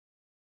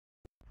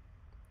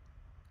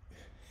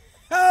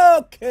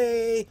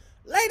Okay,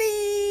 ladies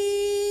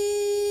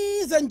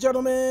and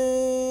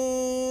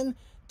gentlemen,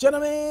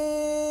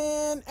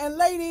 and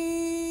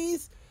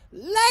ladies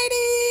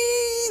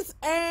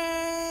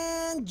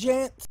and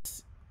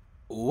gents,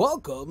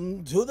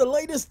 welcome to the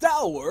latest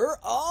hour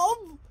of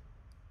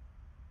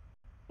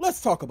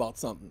Let's Talk About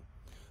Something.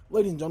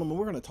 Ladies and gentlemen,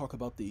 we're going to talk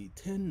about the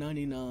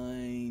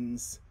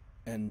 1099s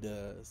and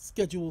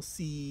Schedule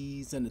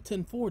Cs and the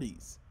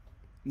 1040s.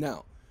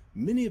 Now,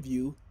 many of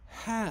you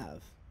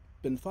have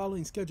been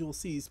filing Schedule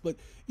Cs, but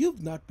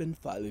you've not been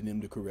filing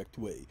them the correct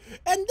way.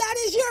 And that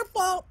is your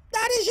fault.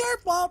 That is your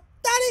fault.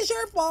 That is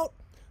your fault.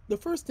 The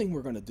first thing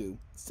we're going to do,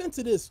 since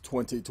it is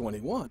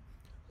 2021,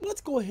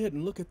 let's go ahead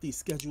and look at the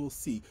Schedule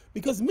C,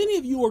 because many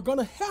of you are going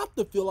to have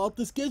to fill out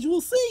the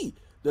Schedule C.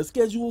 The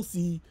Schedule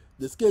C,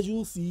 the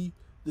Schedule C,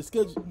 the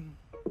Schedule...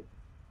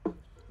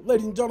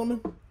 Ladies and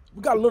gentlemen,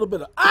 we got a little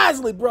bit of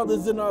Isley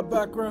Brothers in our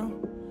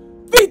background,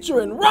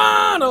 featuring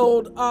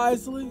Ronald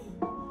Isley.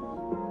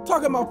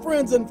 Talking about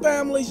friends and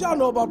families. Y'all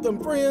know about them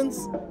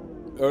friends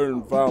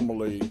and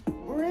family.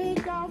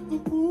 Break out the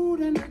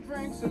food and the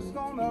drinks. It's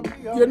gonna be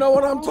You know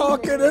what I'm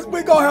talking?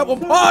 We gonna have a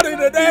party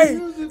today.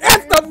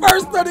 It's the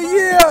first of the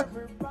year.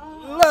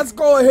 Let's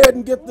go ahead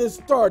and get this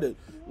started.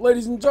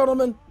 Ladies and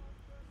gentlemen,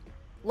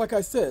 like I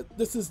said,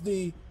 this is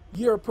the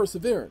year of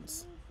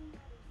perseverance.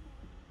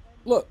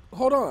 Look,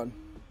 hold on.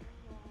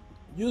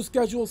 Use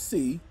Schedule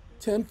C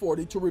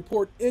 1040 to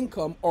report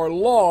income or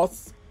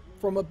loss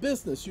from a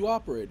business you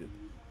operated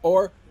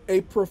or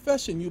a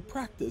profession you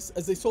practice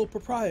as a sole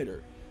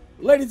proprietor.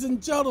 Ladies and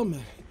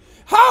gentlemen,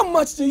 how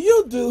much do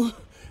you do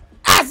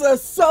as a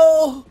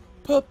sole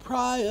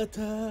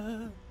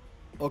proprietor?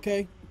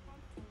 Okay?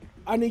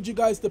 I need you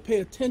guys to pay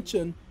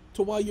attention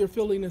to why you're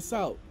filling this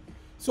out.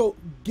 So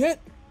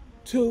get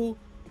to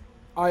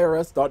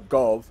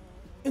irs.gov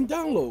and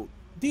download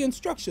the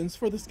instructions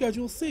for the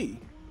Schedule C.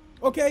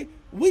 Okay?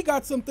 We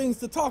got some things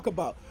to talk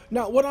about.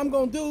 Now, what I'm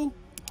going to do,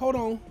 hold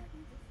on,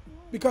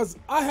 because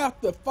I have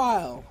to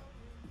file.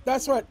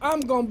 That's right, I'm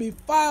going to be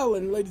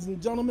filing, ladies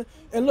and gentlemen.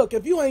 And look,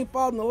 if you ain't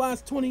filed in the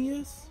last 20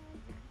 years,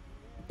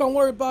 don't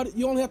worry about it.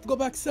 You only have to go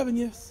back 7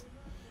 years.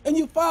 And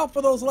you file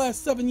for those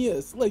last 7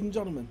 years, ladies and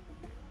gentlemen.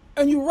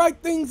 And you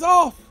write things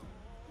off.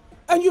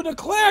 And you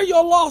declare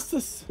your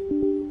losses.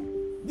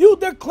 You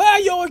declare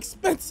your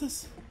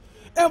expenses.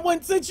 And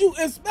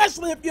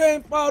especially if you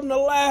ain't filed in the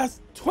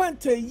last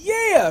 20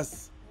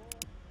 years,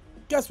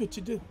 guess what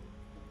you do?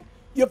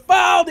 You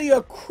file the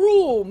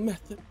accrual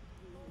method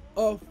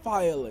of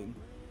filing.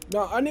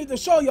 Now, I need to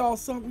show y'all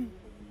something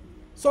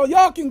so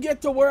y'all can get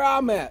to where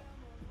I'm at,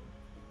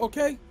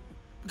 okay?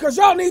 Because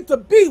y'all need to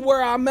be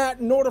where I'm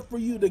at in order for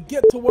you to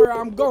get to where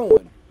I'm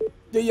going.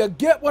 Do you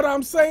get what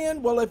I'm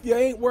saying? Well, if you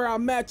ain't where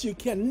I'm at, you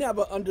can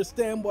never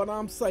understand what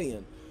I'm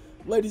saying.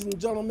 Ladies and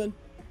gentlemen,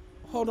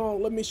 hold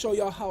on, let me show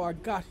y'all how I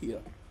got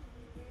here.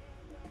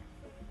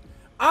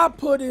 I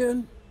put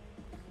in,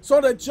 so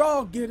that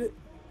y'all get it,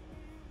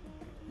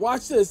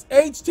 watch this,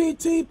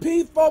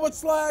 http://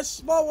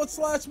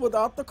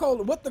 without the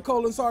colon, with the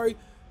colon, sorry,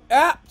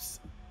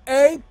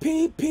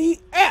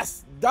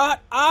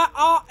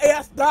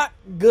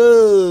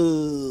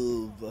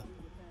 apps.irs.gov.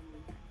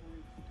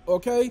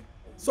 Okay,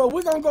 so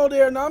we're gonna go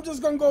there now. I'm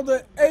just gonna go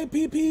to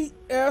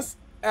apps.gov,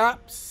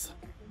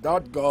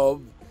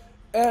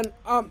 and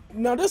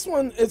now this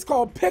one is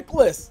called pick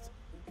list.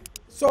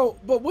 So,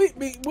 but we're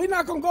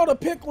not gonna go to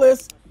pick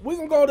list. We're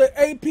gonna go to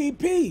app.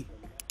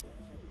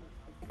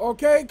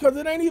 Okay, because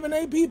it ain't even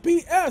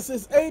APPS,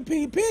 it's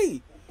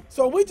APP.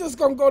 So we just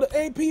gonna go to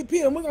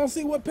APP and we're gonna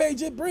see what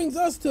page it brings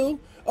us to.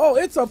 Oh,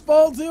 it's a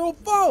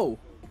 404.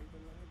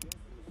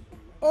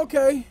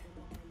 Okay.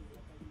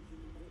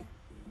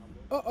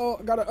 Uh-oh,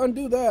 I gotta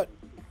undo that.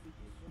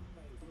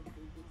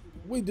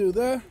 We do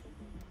that.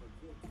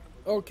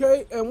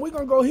 Okay, and we're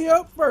gonna go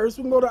here first.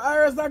 We're gonna go to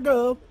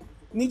irs.gov.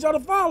 Need y'all to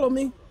follow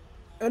me.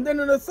 And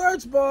then in the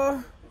search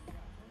bar,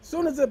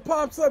 soon as it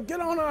pops up, get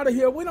on out of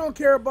here. We don't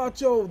care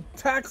about your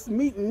tax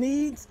meeting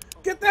needs.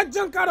 Get that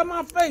junk out of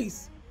my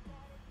face.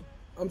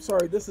 I'm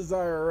sorry, this is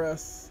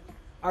IRS.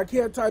 I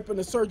can't type in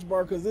the search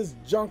bar because this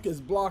junk is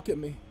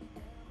blocking me.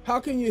 How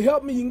can you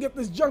help me? You can get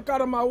this junk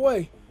out of my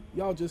way.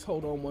 Y'all just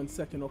hold on 1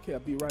 second. Okay, I'll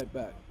be right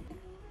back.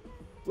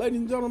 Ladies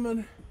and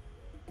gentlemen,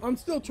 I'm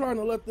still trying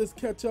to let this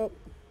catch up,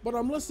 but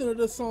I'm listening to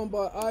this song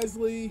by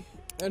Isley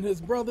and his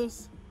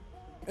brothers.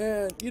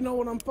 And you know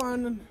what I'm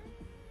finding?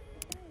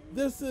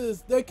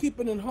 They're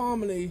keeping in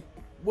harmony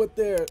with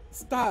their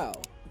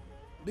style,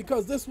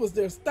 because this was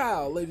their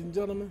style, ladies and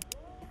gentlemen.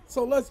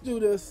 So let's do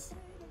this.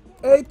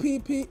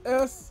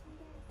 APPS-PICKLIST,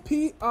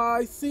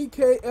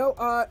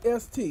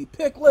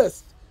 pick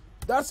list.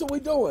 That's what we're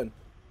doing.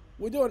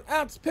 We're doing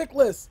apps pick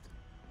list.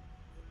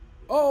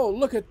 Oh,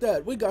 look at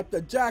that. We got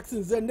the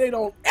Jacksons and they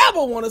don't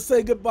ever want to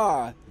say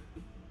goodbye.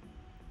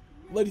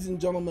 Ladies and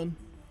gentlemen,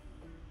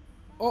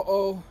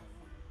 uh-oh.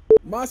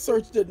 My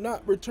search did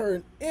not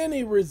return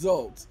any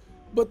results.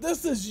 But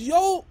this is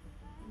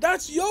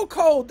that's your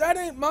code. That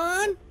ain't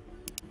mine.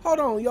 Hold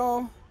on,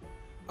 y'all.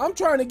 I'm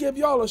trying to give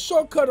y'all a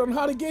shortcut on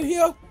how to get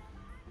here.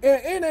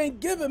 and it ain't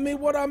giving me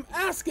what I'm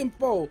asking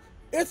for.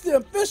 It's the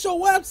official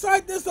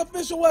website. This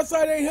official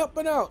website ain't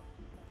helping out.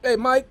 Hey,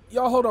 Mike,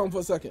 y'all hold on for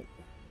a second.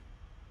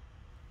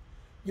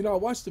 You know, I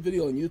watched the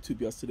video on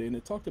YouTube yesterday, and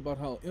it talked about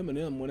how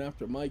Eminem went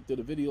after Mike, did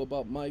a video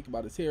about Mike,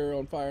 about his hair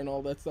on fire and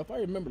all that stuff. I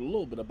remembered a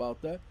little bit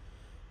about that.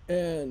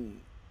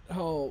 And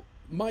how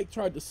Mike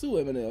tried to sue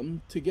Eminem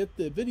to get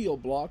the video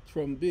blocked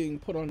from being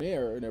put on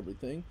air and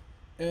everything,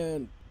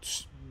 and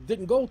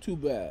didn't go too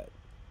bad.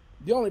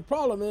 The only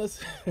problem is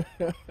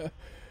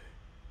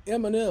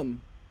Eminem,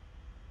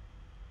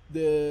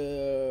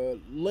 the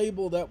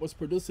label that was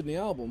producing the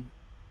album,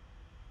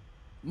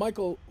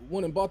 Michael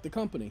went and bought the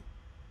company.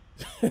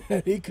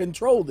 He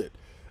controlled it.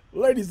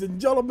 Ladies and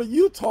gentlemen,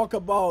 you talk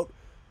about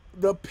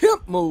the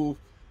pimp move.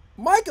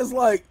 Mike is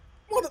like,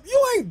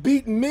 you ain't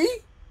beating me.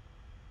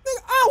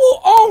 I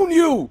will own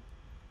you.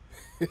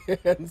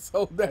 And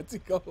so that's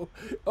it go.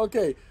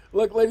 Okay,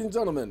 look, ladies and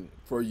gentlemen,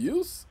 for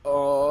use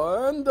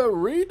on the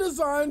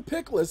redesigned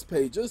pick list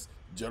pages,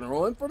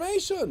 general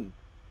information.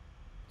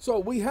 So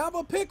we have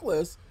a pick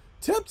list,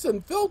 tips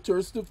and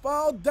filters to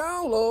file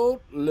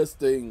download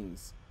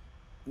listings.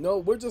 No,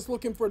 we're just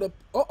looking for the,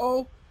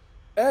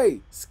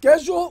 hey,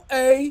 Schedule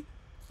A,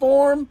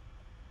 Form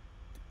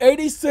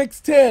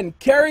 8610,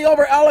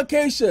 carryover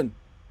allocation.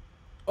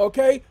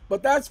 Okay,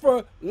 but that's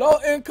for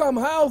low-income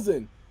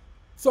housing.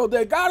 So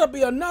there gotta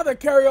be another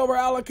carryover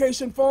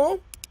allocation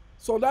form.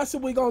 So that's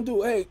what we're gonna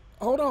do. Hey,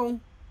 hold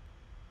on.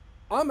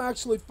 I'm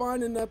actually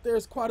finding that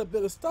there's quite a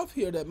bit of stuff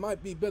here that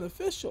might be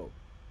beneficial.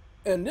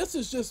 And this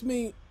is just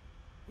me.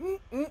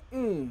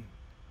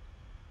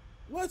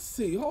 Let's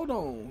see, hold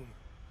on.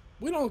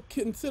 We don't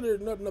consider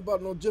nothing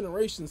about no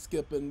generation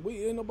skipping.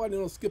 We ain't nobody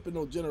no skipping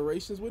no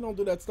generations. We don't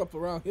do that stuff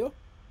around here.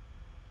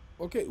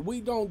 Okay,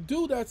 we don't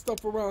do that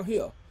stuff around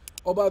here.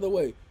 Oh, by the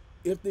way,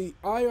 if the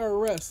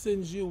IRS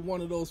sends you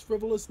one of those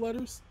frivolous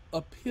letters,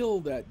 appeal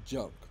that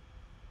junk.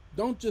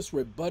 Don't just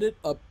rebut it,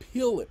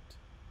 appeal it.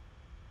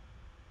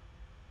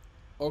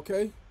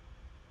 Okay?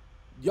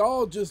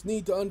 Y'all just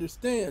need to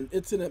understand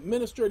it's an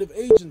administrative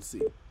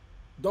agency.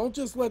 Don't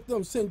just let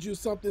them send you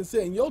something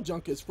saying your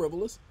junk is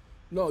frivolous.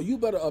 No, you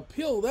better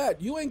appeal that.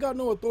 You ain't got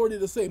no authority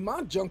to say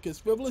my junk is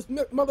frivolous.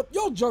 Mother,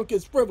 your junk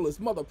is frivolous,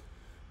 mother.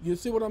 You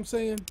see what I'm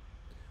saying?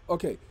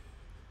 Okay.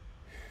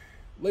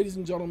 Ladies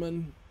and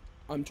gentlemen,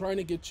 I'm trying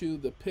to get you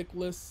the pick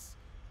list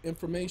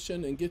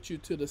information and get you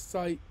to the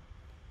site.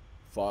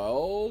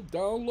 File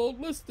download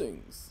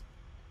listings.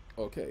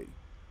 Okay.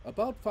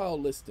 About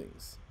file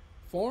listings.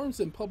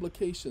 Forms and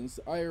publications,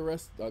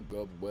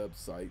 IRS.gov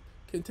website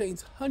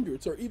contains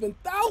hundreds or even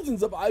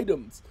thousands of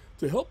items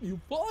to help you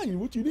find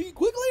what you need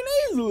quickly and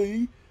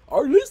easily.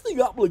 Our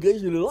listing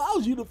application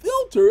allows you to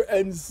filter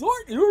and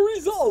sort your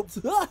results.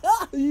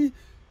 Ladies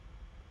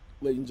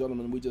and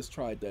gentlemen, we just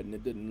tried that and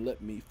it didn't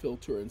let me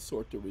filter and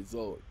sort the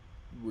resorts.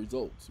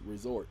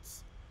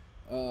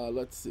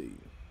 Let's see.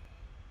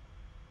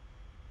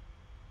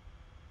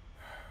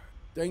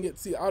 Dang it,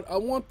 see, I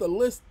want the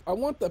list, I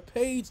want the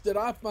page that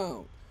I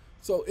found.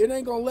 So it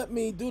ain't gonna let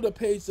me do the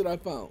page that I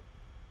found.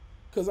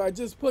 Because I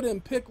just put in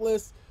pick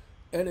list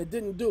and it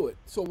didn't do it.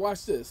 So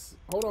watch this.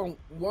 Hold on.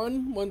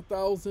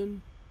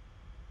 1,000.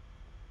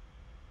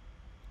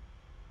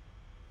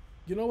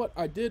 You know what?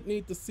 I did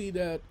need to see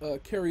that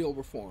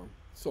carryover form.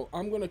 So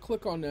I'm going to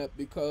click on that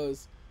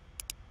because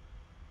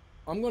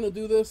I'm going to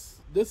do this.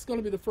 This is going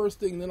to be the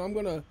first thing. Then I'm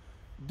going to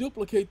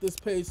duplicate this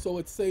page so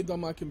it's saved on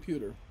my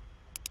computer.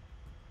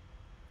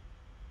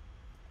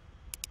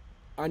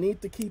 I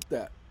need to keep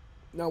that.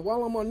 Now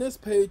while I'm on this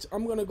page,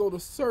 I'm going to go to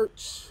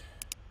search.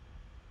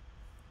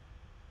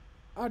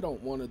 I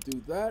don't want to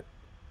do that.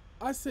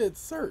 I said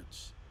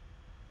search.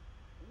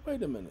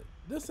 Wait a minute.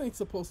 This ain't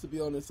supposed to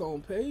be on its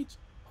own page.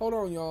 Hold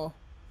on, y'all.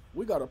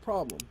 We got a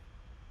problem.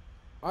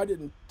 I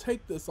didn't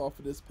take this off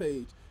of this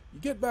page. You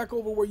get back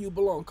over where you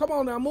belong. Come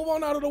on now, move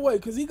on out of the way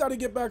because he got to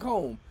get back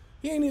home.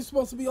 He ain't even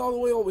supposed to be all the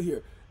way over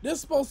here. This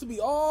is supposed to be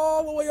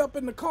all the way up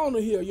in the corner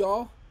here,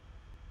 y'all.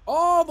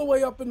 All the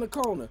way up in the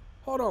corner.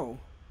 Hold on.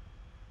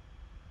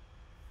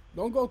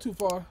 Don't go too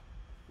far.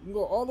 You can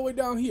go all the way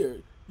down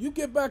here. You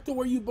get back to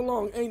where you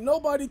belong. Ain't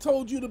nobody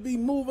told you to be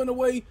moving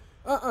away.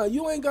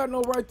 You ain't got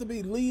no right to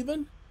be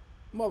leaving.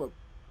 Mother,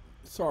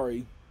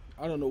 sorry.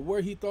 I don't know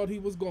where he thought he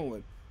was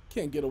going.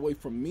 Can't get away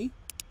from me.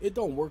 It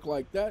don't work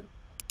like that.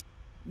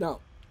 Now,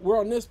 we're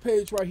on this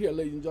page right here,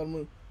 ladies and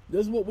gentlemen.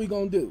 This is what we're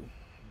going to do.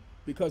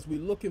 Because we're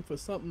looking for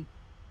something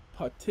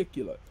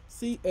particular.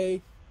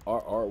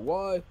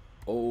 CARRYOVER.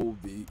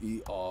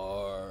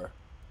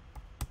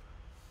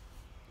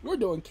 We're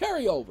doing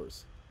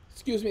carryovers.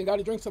 Excuse me, I got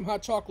to drink some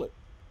hot chocolate.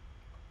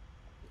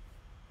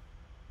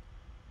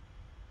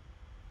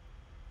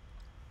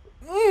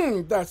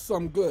 That's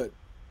some good.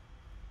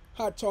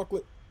 Hot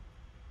chocolate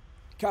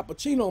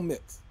cappuccino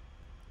mix.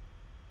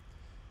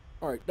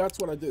 All right, that's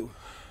what I do.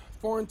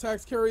 Foreign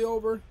tax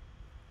carryover.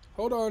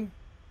 Hold on.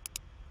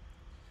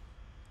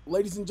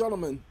 Ladies and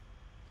gentlemen,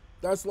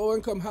 that's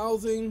low-income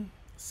housing,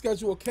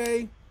 Schedule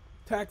K,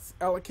 tax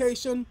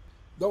allocation.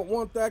 Don't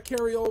want that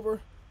carryover.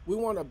 We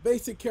want a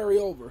basic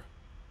carryover.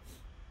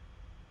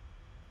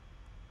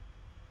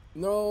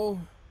 No.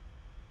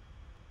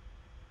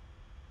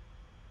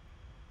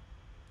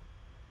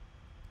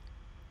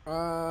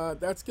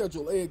 That's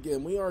Schedule A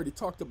again. We already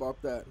talked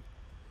about that.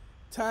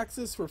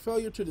 Taxes for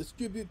failure to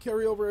distribute,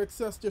 carryover,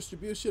 excess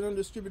distribution,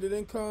 undistributed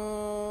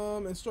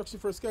income, instruction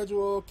for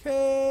Schedule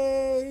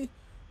K,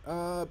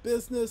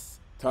 business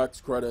tax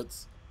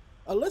credits,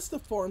 a list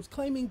of forms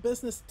claiming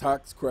business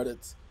tax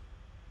credits,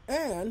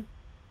 and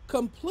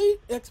complete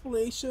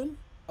explanation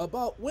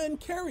about when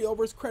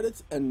carryovers,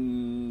 credits,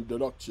 and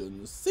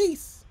deductions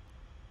cease.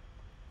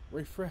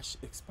 Refresh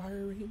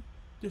expiring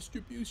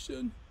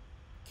distribution,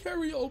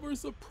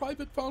 carryovers of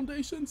private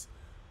foundations.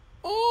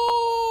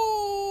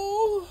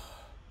 Oh,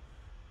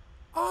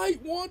 I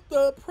want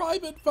the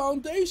private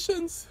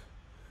foundations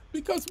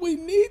because we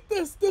need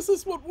this. This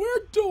is what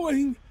we're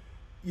doing.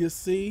 You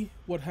see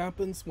what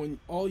happens when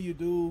all you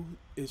do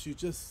is you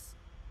just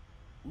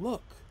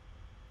look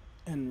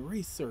and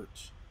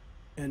research,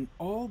 and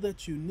all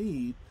that you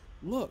need.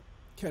 Look,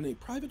 can a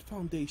private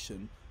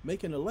foundation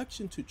make an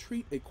election to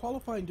treat a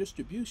qualifying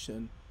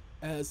distribution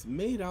as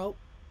made out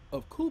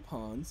of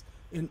coupons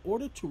in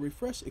order to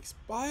refresh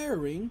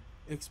expiring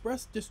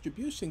express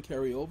distribution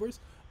carryovers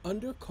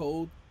under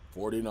Code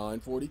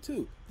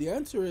 4942? The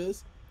answer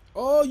is,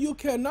 oh, you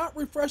cannot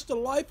refresh the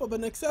life of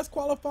an excess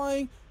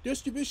qualifying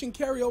distribution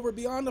carryover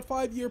beyond the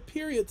 5-year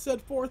period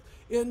set forth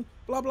in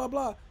blah, blah,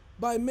 blah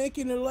by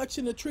making an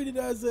election to treat it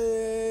as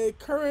a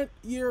current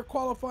year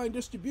qualifying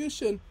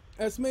distribution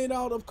as made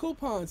out of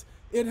coupons.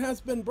 It has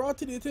been brought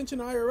to the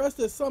attention of IRS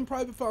that some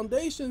private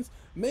foundations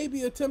may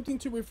be attempting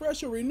to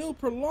refresh or renew,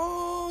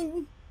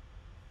 prolong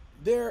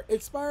their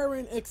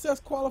expiring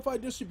excess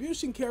qualified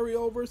distribution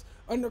carryovers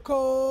under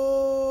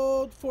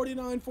Code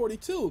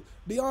 4942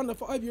 beyond the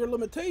 5-year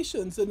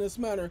limitations in this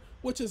matter,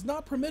 which is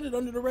not permitted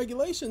under the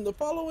regulation. The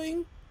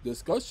following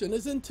discussion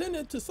is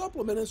intended to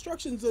supplement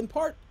instructions in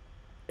Part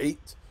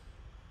 8.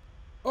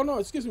 Oh no,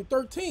 excuse me,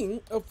 13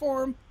 of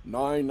Form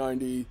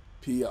 990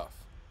 PF,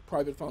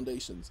 private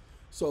foundations.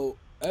 So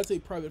as a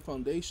private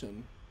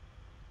foundation,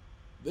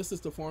 this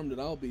is the form that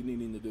I'll be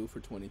needing to do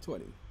for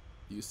 2020.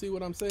 Do you see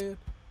what I'm saying?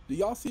 Do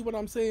y'all see what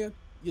I'm saying?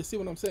 You see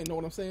what I'm saying? Know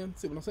what I'm saying?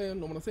 See what I'm saying?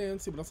 Know what I'm saying?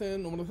 See what I'm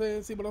saying? Know what I'm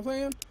saying? See what I'm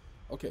saying?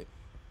 Okay,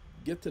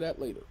 get to that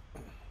later.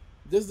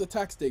 This is a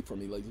tax date for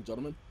me, ladies and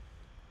gentlemen.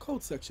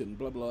 Code section,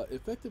 blah, blah,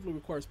 effectively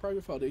requires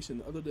private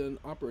foundation other than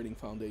operating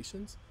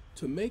foundations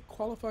to make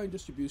qualifying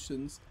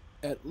distributions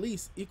at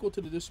least equal to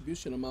the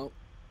distribution amount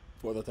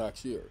for the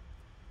tax year.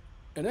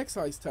 An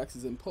excise tax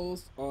is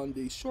imposed on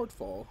the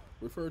shortfall,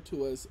 referred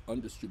to as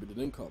undistributed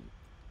income.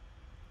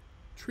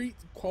 Treat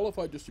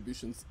qualified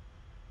distributions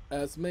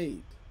as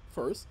made,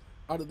 first,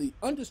 out of the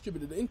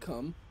undistributed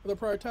income of the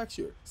prior tax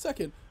year.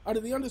 Second, out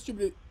of the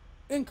undistributed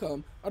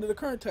income out of the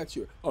current tax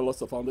year, unless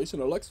the foundation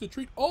elects to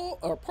treat all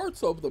or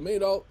parts of the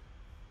made out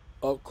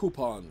of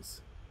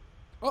coupons.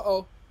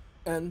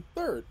 And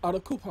third, out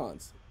of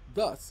coupons.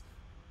 Thus,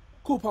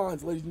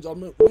 coupons, ladies and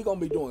gentlemen, we're going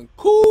to be doing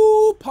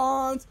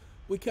coupons.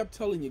 We kept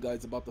telling you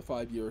guys about the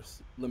 5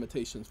 years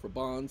limitations for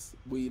bonds.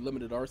 We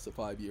limited ours to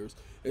 5 years.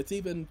 It's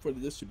even for the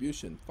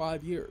distribution,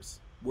 5 years.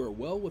 We're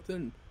well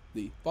within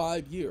the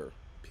 5-year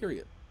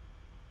period.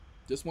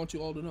 Just want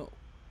you all to know.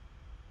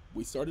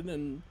 We started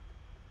in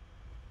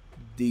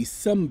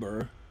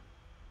December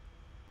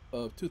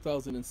of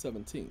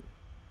 2017.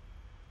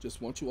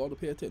 Just want you all to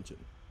pay attention.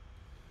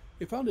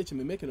 A foundation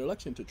may make an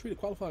election to treat a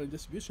qualifying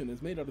distribution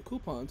as made out of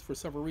coupons for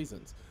several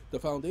reasons. The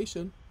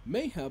foundation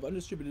may have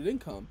undistributed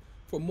income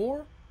for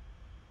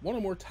one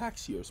or more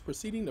tax years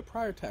preceding the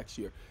prior tax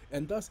year,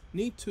 and thus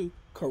need to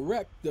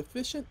correct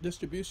deficient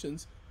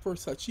distributions for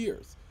such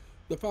years.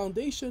 The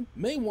foundation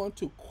may want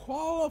to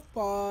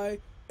qualify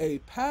a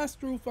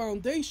pass-through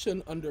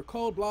foundation under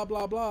code blah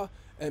blah blah,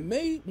 and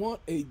may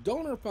want a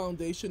donor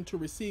foundation to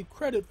receive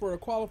credit for a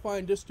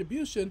qualifying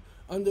distribution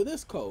under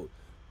this code.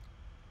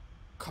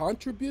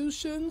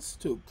 Contributions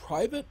to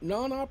private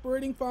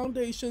non-operating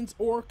foundations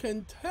or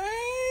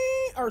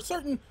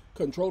certain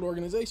controlled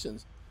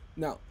organizations.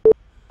 Now,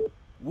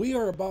 we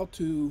are about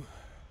to,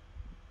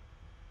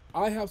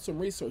 I have some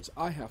research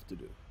I have to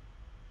do.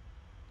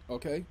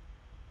 Okay?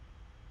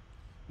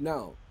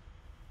 Now,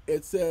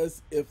 it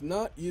says if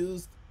not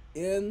used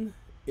in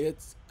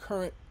its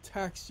current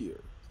tax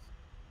years.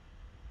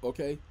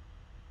 Okay?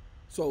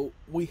 So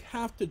we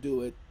have to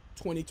do it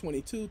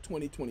 2022,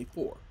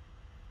 2024.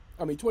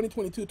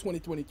 2022,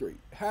 2023.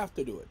 Have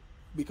to do it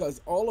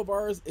because all of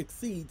ours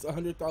exceeds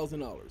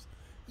 $100,000.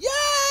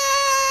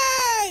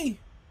 Yay!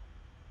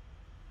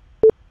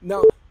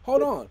 Now,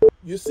 hold on.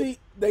 You see,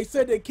 they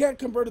said they can't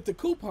convert it to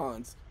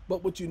coupons,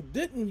 but what you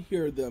didn't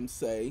hear them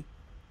say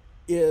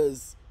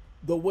is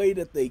the way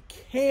that they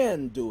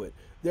can do it.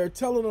 They're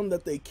telling them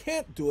that they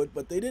can't do it,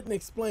 but they didn't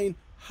explain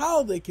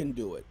how they can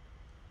do it.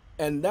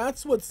 And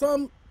that's what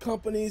some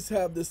companies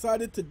have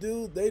decided to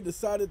do. They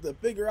decided to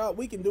figure out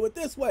we can do it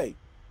this way.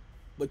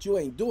 But you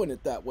ain't doing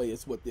it that way,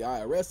 is what the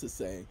IRS is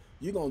saying.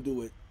 You're going to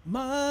do it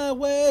my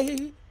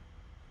way,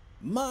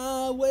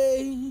 my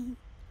way.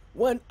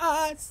 When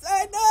I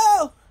say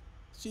no,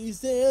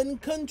 she's in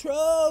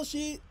control.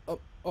 Oh,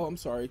 I'm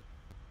sorry.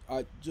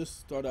 I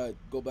just thought I'd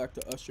go back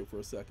to Usher for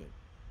a second,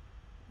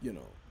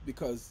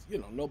 because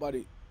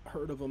nobody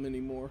heard of him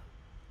anymore.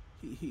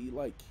 He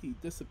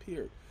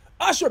disappeared.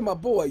 Usher, my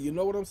boy, you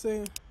know what I'm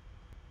saying?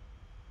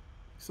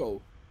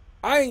 So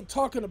I ain't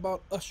talking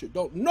about Usher.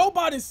 Don't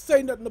nobody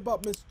say nothing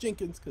about Miss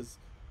Jenkins, because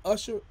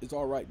Usher is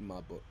all right in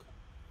my book.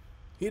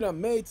 He done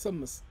made some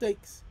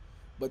mistakes,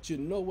 but you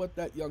know what?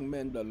 That young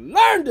man done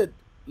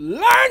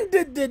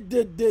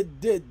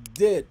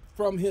did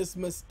from his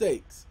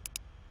mistakes.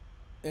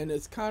 And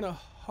it's kind of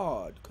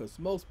hard because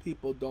most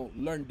people don't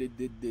learn did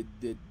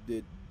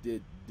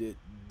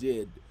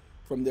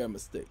from their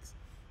mistakes.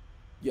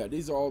 Yeah,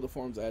 these are all the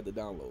forms I had to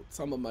download.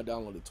 Some of them I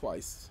downloaded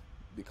twice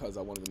because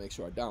I wanted to make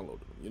sure I downloaded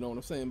them. You know what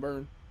I'm saying,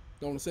 Bern?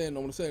 Know what I'm saying? Know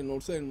what I'm saying? Know what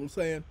I'm saying? Know what I'm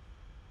saying?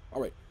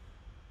 All right,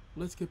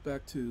 let's get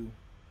back to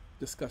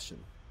discussion.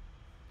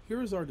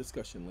 Here is our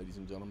discussion, ladies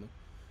and gentlemen.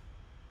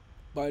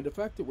 By the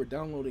fact that we're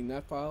downloading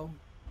that file,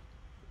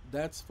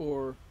 that's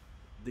for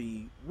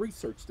the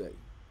research day,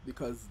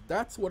 because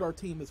that's what our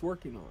team is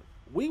working on.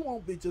 We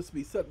won't just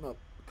be setting up,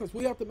 because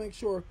we have to make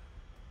sure,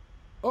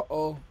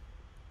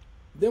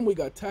 then we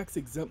got tax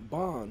exempt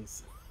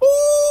bonds.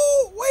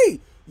 Ooh,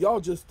 wait, y'all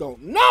just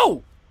don't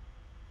know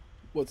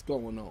what's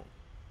going on.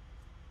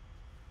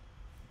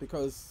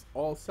 Because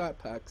all SAT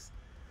packs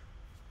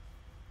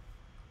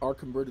are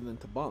converted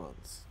into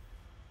bonds.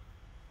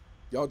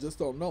 Y'all just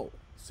don't know.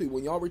 See,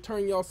 when y'all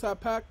return y'all SAT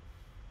pack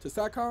to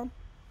SATCOM,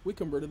 we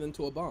convert it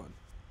into a bond.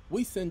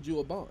 We send you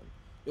a bond.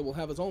 It will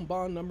have its own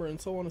bond number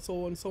and so on and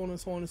so on and so on and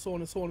so on and so on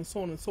and so on and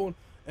so on and so on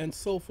and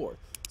so forth.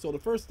 So the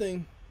first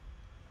thing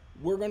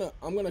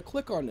I'm gonna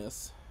click on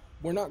this.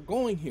 We're not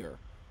going here.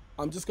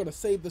 I'm just gonna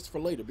save this for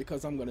later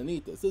because I'm gonna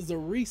need this. This is a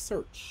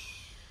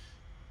research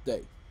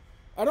day.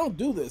 I don't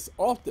do this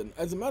often.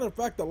 As a matter of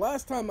fact, the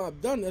last time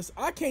I've done this,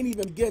 I can't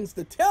even begin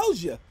to tell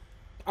you.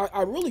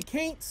 I really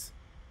can't.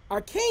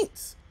 I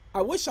can't.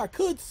 I wish I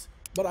could,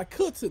 but I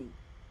couldn't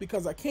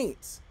because I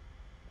can't.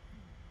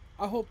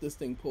 I hope this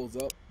thing pulls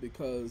up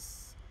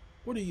because,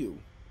 what are you?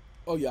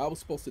 Oh yeah, I was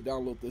supposed to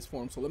download this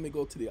form, so let me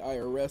go to the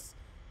IRS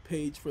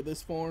page for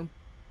this form.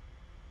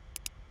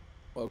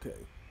 Okay.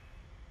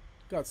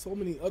 Got so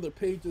many other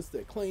pages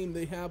that claim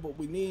they have what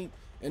we need,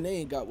 and they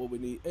ain't got what we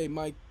need. Hey,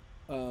 Mike,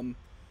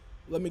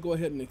 let me go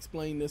ahead and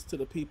explain this to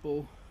the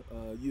people.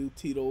 You,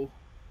 Tito,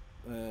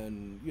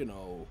 and,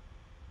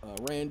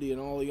 Randy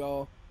and all of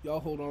y'all. Y'all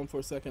hold on for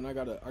a second. I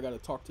gotta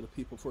talk to the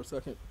people for a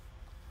second.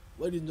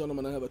 Ladies and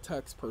gentlemen, I have a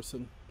tax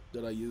person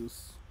that I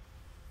use,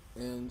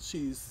 and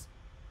she's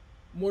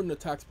more than a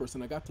tax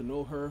person. I got to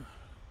know her.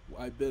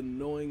 I've been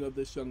knowing of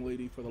this young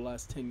lady for the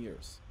last 10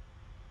 years.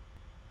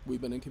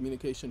 We've been in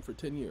communication for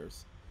 10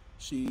 years.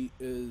 She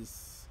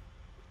is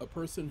a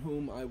person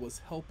whom I was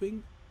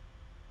helping,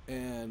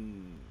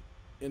 and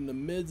in the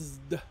midst,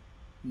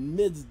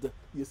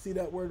 you see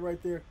that word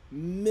right there?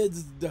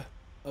 Midst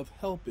of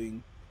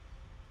helping,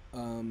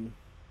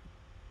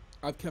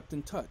 I've kept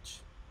in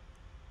touch.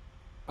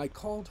 I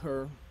called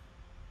her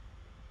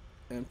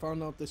and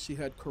found out that she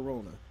had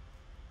corona.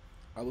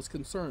 I was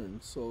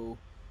concerned, so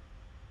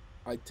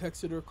I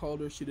texted her,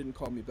 called her. She didn't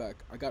call me back.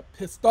 I got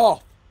pissed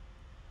off.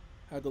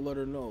 Had to let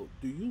her know,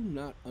 do you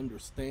not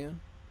understand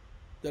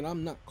that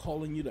I'm not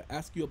calling you to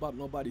ask you about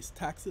nobody's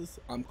taxes?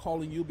 I'm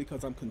calling you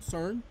because I'm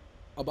concerned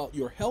about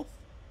your health.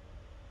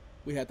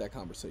 We had that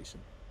conversation.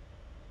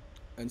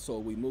 And so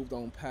we moved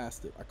on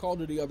past it. I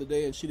called her the other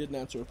day and she didn't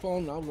answer her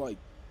phone. And I was like,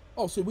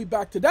 oh, so we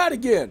back to that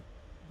again.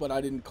 But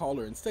I didn't call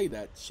her and say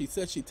that. She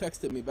said she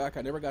texted me back.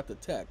 I never got the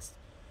text.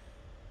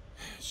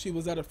 She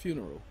was at a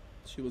funeral.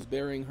 She was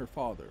burying her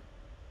father.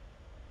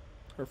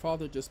 Her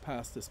father just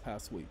passed this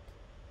past week.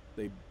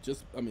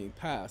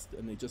 Passed,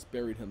 and they just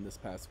buried him this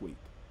past week.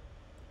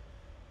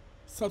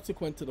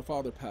 Subsequent to the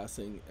father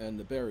passing and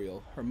the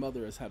burial, her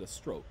mother has had a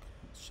stroke.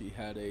 She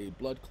had a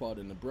blood clot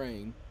in the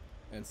brain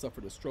and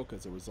suffered a stroke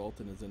as a result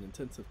and is in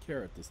intensive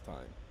care at this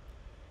time.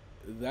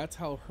 That's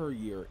how her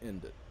year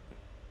ended.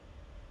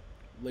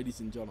 Ladies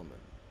and gentlemen,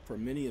 for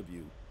many of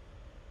you,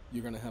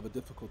 you're going to have a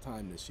difficult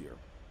time this year.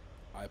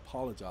 I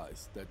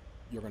apologize that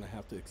you're going to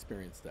have to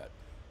experience that.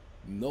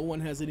 No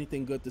one has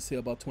anything good to say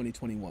about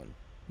 2021.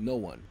 No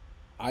one.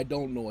 I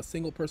don't know a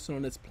single person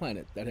on this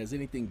planet that has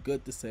anything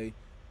good to say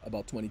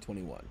about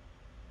 2021.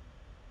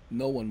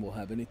 No one will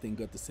have anything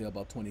good to say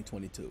about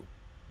 2022.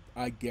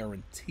 I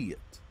guarantee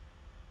it.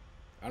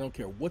 I don't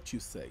care what you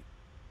say.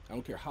 I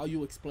don't care how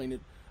you explain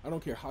it. I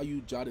don't care how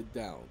you jot it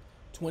down.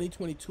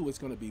 2022 is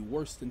going to be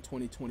worse than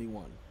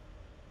 2021.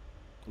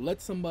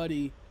 Let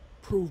somebody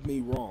prove me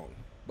wrong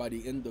by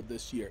the end of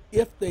this year,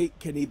 if they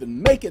can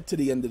even make it to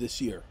the end of this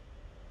year.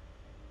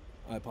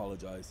 I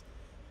apologize.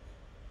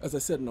 As I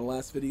said in the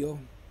last video,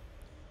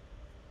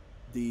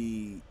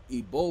 the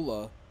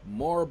Ebola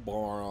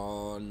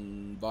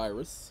Marburg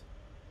virus,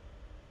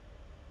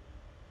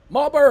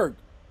 Marburg,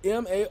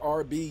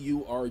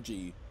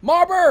 M-A-R-B-U-R-G,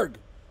 Marburg,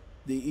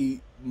 the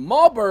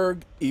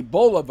Marburg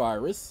Ebola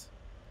virus,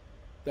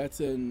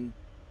 that's in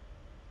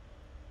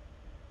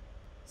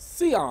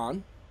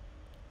Xi'an,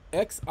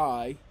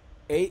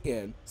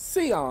 X-I-A-N,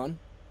 Xi'an,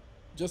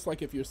 just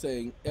like if you're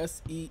saying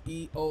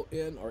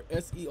S-E-E-O-N or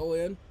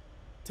S-E-O-N,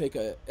 take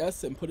a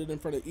S and put it in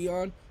front of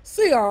EON.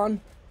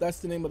 Sion, that's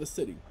the name of the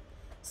city.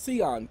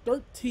 Sion,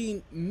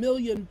 13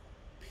 million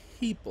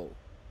people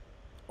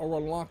are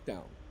on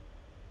lockdown.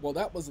 Well,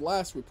 that was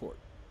last report.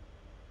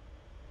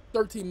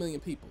 13 million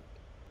people.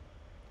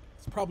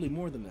 It's probably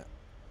more than that.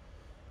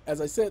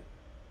 As I said,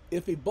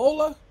 if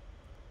Ebola,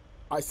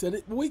 I said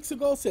it weeks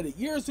ago, said it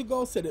years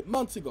ago, said it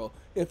months ago.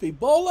 If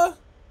Ebola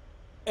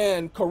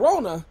and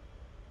Corona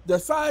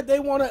decide they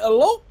want to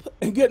elope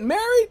and get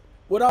married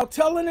without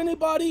telling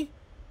anybody,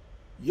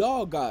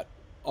 y'all got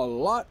a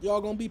lot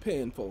y'all gonna be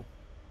paying for.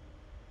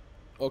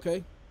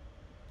 Okay?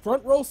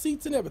 Front row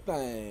seats and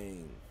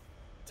everything.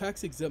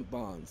 Tax exempt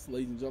bonds,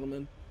 ladies and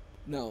gentlemen.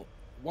 Now,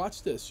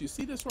 watch this. You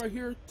see this right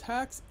here?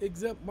 Tax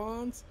exempt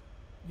bonds.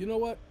 You know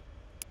what?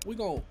 We're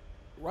gonna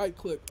right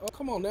click. Oh,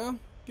 come on now.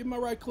 Give me my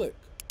right click.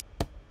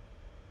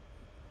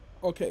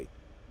 Okay.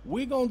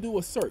 We're gonna do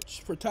a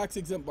search for tax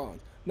exempt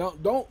bonds. Now,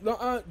 don't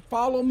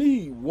follow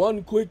me.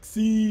 One quick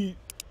seed.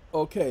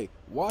 Okay.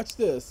 Watch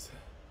this.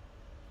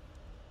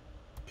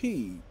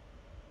 P-R-I-V-A-T-E.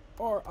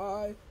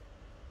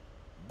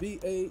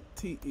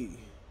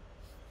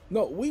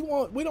 No, we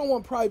don't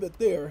want private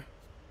there.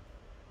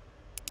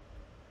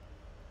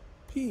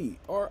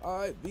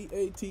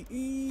 P-R-I-V-A-T-E.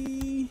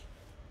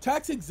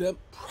 Tax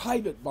exempt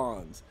private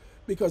bonds,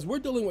 because we're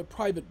dealing with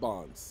private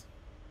bonds.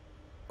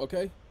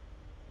 Okay?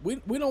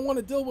 We don't want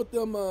to deal with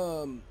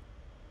them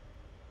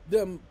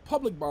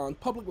public bonds,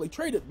 publicly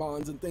traded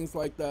bonds and things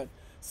like that.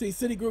 See,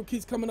 Citigroup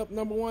keeps coming up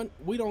 #1.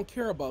 We don't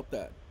care about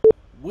that.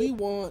 We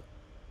want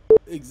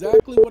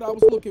exactly what I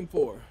was looking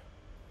for.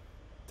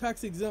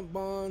 Tax exempt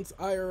bonds,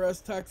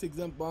 IRS tax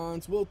exempt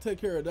bonds. We'll take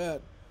care of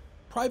that.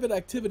 Private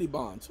activity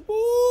bonds.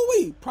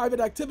 Woo-wee. Private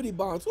activity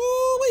bonds.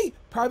 Woo-wee.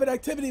 Private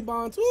activity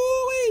bonds.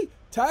 Woo-wee.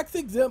 Tax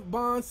exempt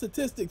bond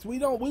statistics. We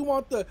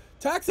want the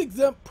tax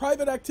exempt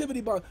private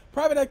activity bond.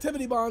 Private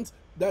activity bonds.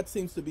 That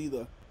seems to be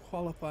the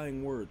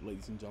qualifying word,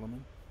 ladies and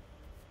gentlemen.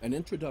 An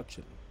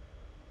introduction.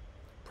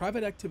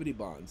 Private activity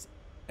bonds.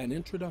 An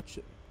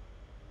introduction.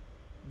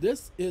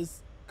 This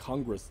is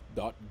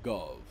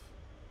Congress.gov.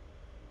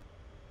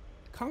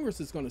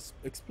 Congress is going to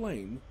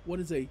explain what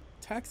is a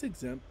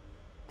tax-exempt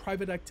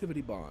private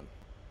activity bond.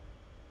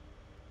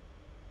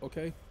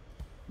 Okay?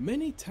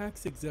 Many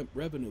tax-exempt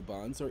revenue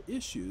bonds are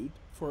issued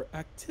for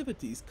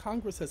activities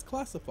Congress has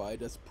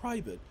classified as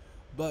private,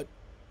 but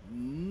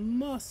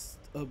most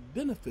of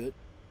the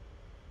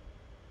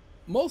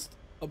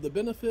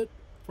benefit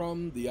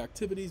from the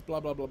activities, blah,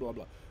 blah, blah, blah,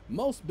 blah.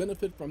 Most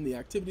benefit from the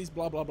activities,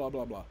 blah, blah, blah,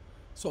 blah, blah.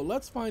 So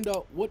let's find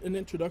out what an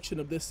introduction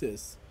of this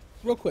is.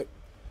 Real quick.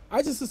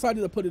 I just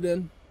decided to put it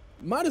in.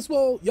 Might as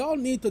well, y'all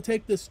need to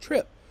take this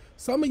trip.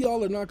 Some of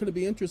y'all are not going to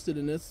be interested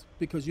in this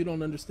because you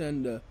don't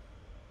understand the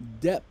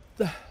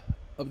depth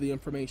of the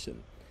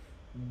information.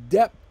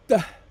 Depth.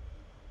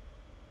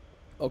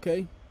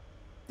 Okay?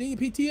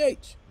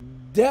 D-E-P-T-H.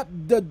 Depth.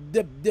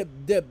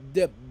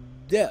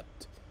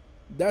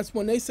 That's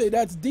when they say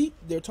that's deep,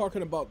 they're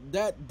talking about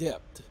that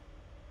depth.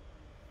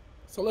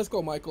 So let's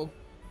go, Michael.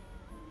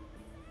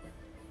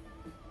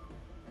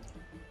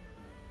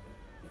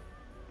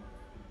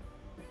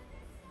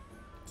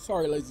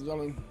 Sorry, ladies and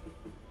gentlemen.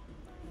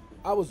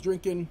 I was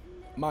drinking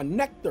my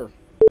nectar.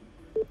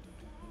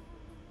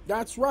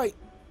 That's right.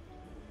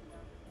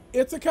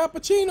 It's a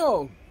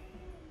cappuccino.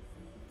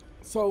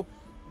 So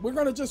we're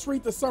going to just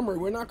read the summary.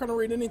 We're not going to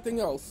read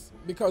anything else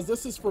because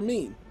this is for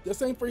me.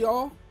 This ain't for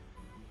y'all.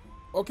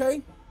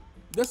 Okay?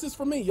 This is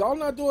for me. Y'all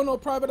not doing no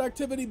private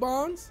activity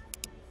bonds.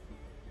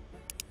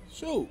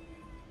 Shoot.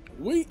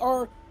 We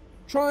are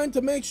trying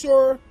to make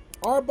sure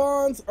our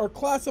bonds are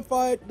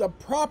classified the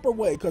proper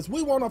way because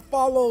we want to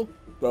follow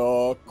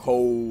the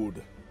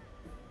code.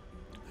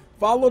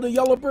 Follow the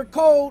yellow brick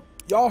code.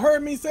 Y'all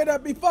heard me say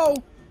that before.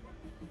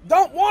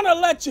 Don't want to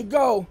let you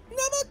go.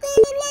 Never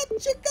gonna let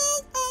you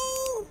go.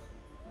 Oh.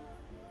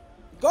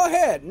 Go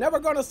ahead. Never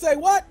gonna say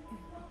what?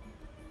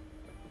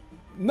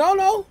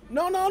 No.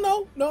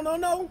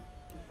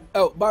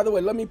 Oh, by the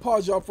way, let me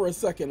pause y'all for a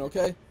second,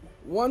 okay?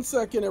 1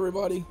 second,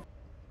 everybody.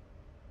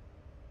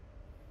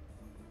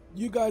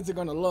 You guys are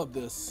gonna love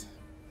this.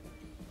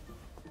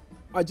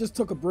 I just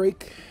took a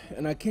break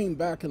and I came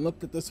back and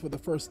looked at this for the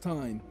first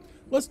time.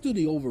 Let's do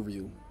the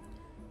overview.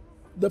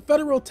 The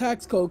federal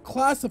tax code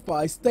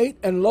classifies state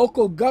and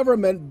local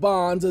government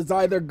bonds as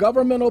either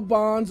governmental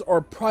bonds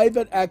or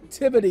private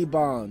activity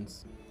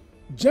bonds.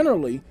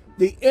 Generally,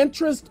 the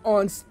interest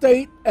on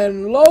state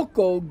and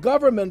local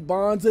government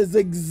bonds is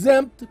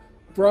exempt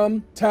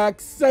from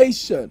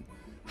taxation.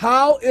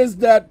 How is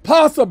that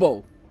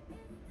possible?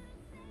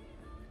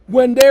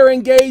 When they're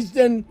engaged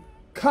in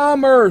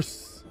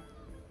commerce,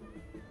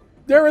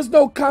 there is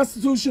no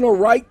constitutional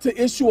right to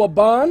issue a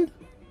bond.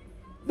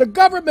 The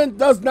government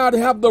does not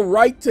have the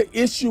right to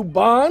issue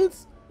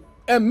bonds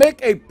and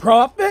make a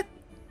profit.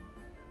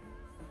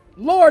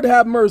 Lord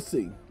have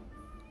mercy.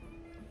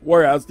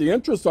 Whereas the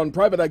interest on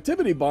private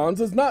activity bonds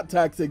is not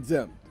tax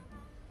exempt.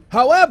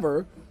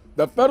 However,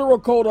 the federal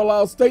code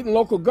allows state and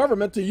local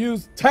government to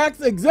use tax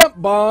exempt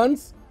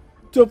bonds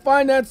to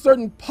finance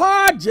certain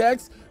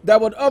projects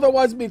that would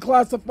otherwise be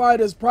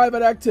classified as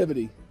private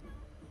activity.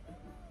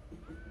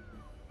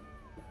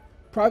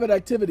 Private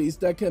activities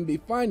that can be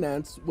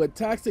financed with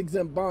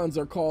tax-exempt bonds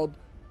are called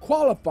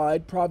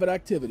qualified private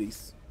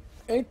activities.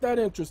 Ain't that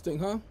interesting,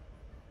 huh?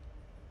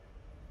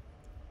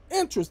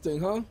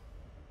 Interesting, huh?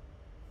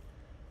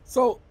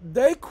 So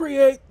they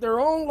create their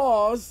own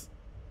laws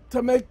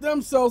to make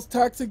themselves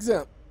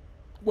tax-exempt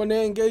when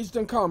they engaged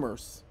in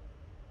commerce.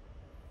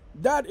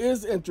 That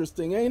is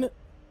interesting, ain't it?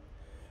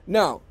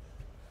 Now,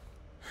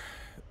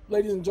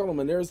 ladies and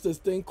gentlemen, there's this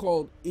thing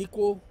called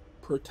equal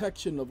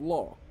protection of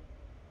law.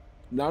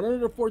 Not under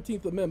the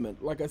 14th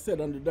Amendment, like I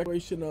said, under the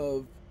Declaration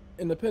of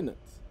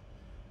Independence.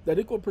 That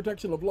equal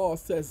protection of law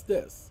says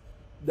this,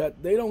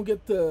 that they don't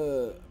get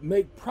to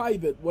make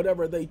private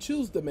whatever they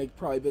choose to make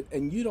private,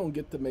 and you don't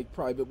get to make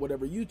private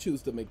whatever you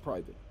choose to make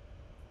private.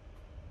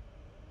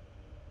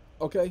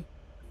 Okay?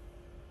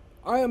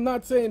 I am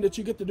not saying that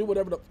you get to do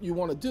whatever you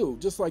want to do,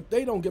 just like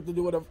they don't get to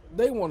do whatever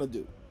they want to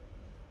do.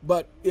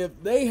 But if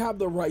they have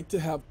the right to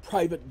have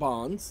private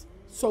bonds,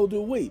 so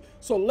do we.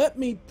 So let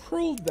me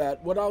prove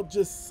that without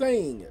just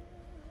saying it.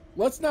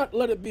 Let's not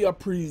let it be a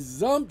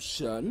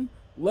presumption.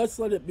 Let's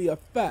let it be a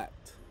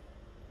fact.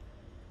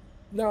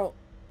 Now,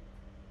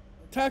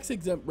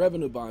 tax-exempt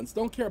revenue bonds,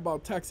 don't care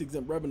about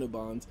tax-exempt revenue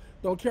bonds,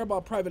 don't care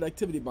about private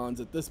activity bonds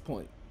at this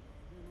point.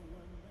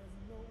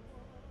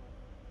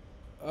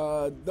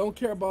 Don't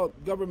care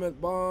about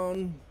government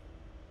bond.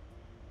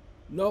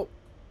 Nope.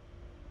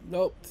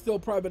 Nope. Still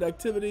private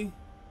activity.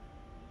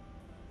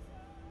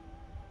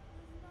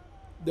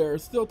 They're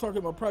still talking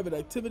about private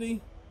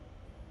activity.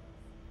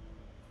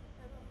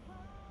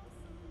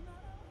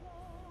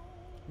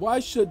 Why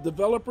should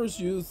developers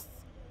use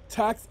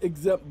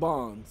tax-exempt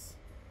bonds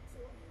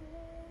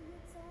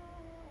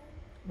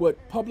with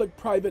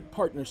public-private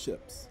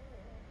partnerships?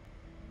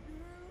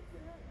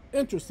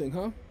 Interesting,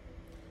 huh?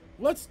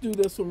 Let's do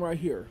this one right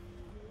here.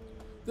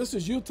 This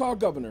is Utah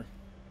governor.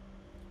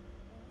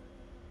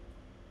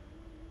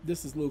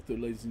 This is Luther,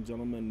 ladies and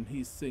gentlemen.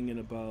 He's singing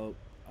about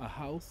a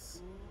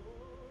house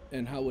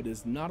and how it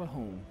is not a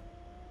home.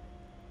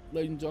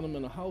 Ladies and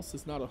gentlemen, a house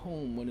is not a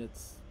home when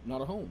it's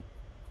not a home.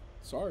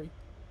 Sorry.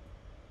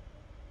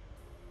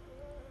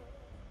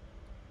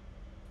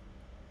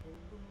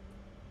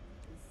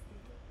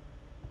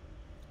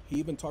 He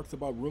even talks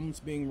about rooms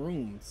being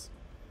rooms.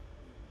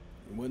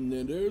 When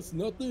there's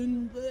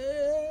nothing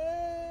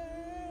there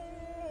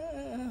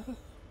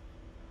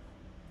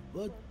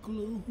but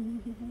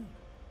gloom.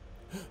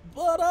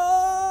 But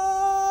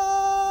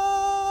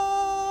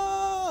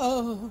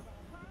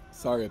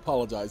sorry, I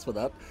apologize for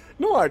that.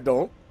 No, I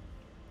don't.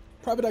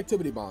 Private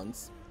activity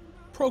bonds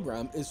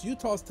program is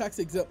Utah's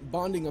tax-exempt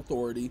bonding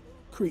authority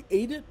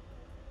creating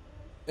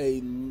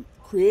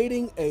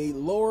a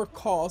lower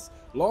cost,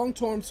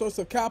 long-term source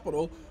of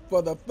capital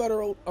for the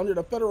federal under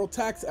the Federal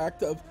Tax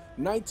Act of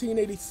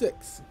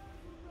 1986.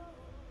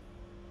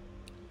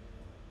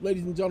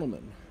 Ladies and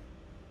gentlemen,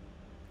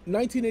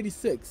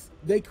 1986,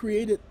 they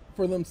created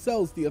for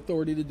themselves the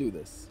authority to do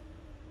this.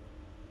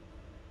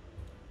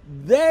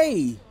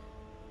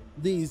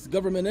 These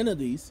government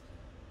entities,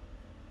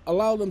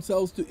 allow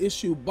themselves to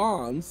issue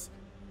bonds,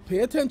 pay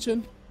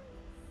attention,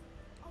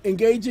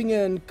 engaging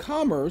in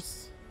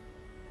commerce,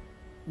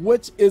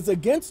 which is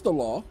against the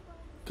law,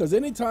 because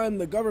anytime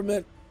the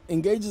government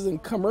engages in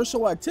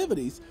commercial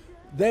activities,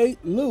 they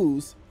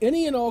lose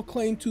any and all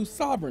claim to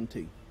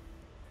sovereignty.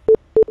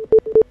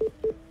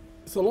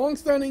 It's a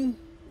long-standing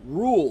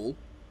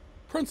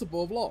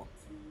principle of law.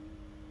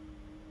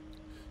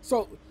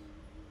 So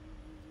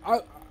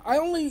I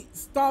only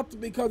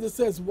stopped because it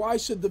says, why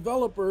should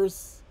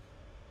developers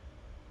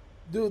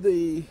do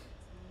the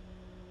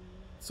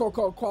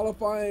so-called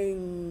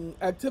qualifying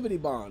activity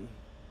bond,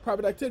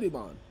 private activity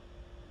bond?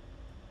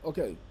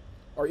 Okay,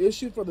 are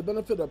issued for the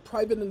benefit of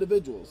private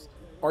individuals.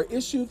 Are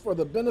issued for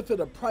the benefit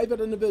of private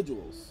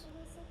individuals.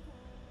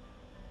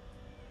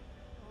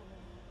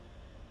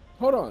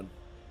 Hold on.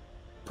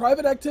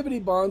 Private activity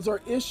bonds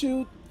are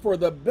issued for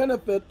the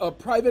benefit of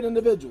private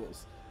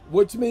individuals,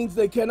 which means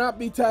they cannot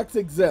be tax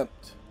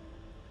exempt.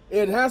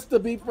 It has to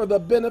be for the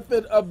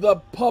benefit of the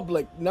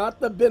public,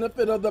 not the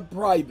benefit of the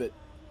private.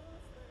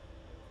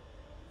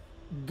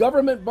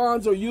 Government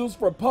bonds are used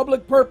for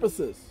public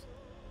purposes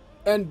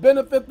and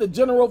benefit the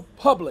general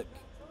public.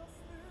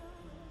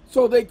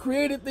 So they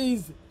created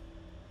these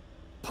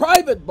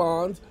private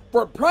bonds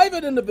for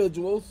private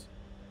individuals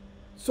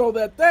so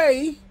that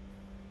they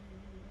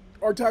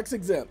are tax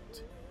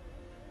exempt.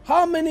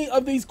 How many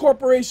of these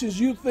corporations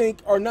you think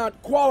are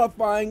not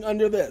qualifying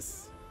under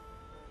this?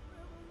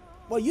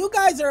 Well, you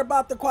guys are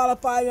about to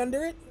qualify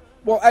under it.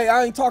 Well, hey,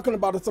 I ain't talking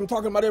about us. I'm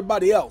talking about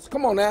everybody else.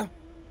 Come on now.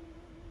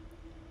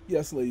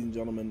 Yes, ladies and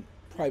gentlemen,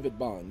 private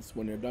bonds,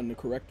 when they're done the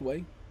correct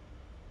way.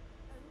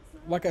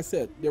 Like I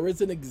said, there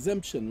is an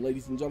exemption,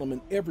 ladies and gentlemen,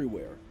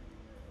 everywhere.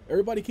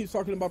 Everybody keeps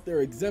talking about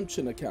their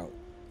exemption account.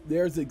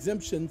 There's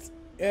exemptions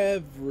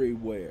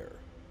everywhere.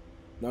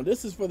 Now,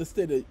 this is for the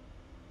state of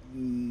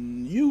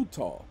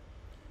Utah.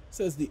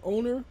 says the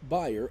owner,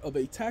 buyer of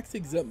a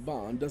tax-exempt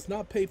bond does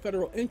not pay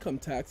federal income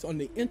tax on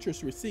the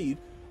interest received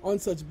on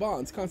such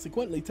bonds.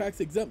 Consequently,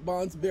 tax-exempt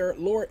bonds bear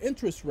lower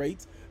interest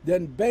rates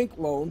than bank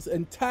loans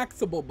and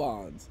taxable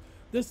bonds.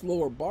 This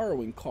lower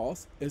borrowing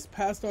cost is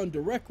passed on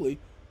directly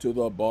to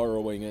the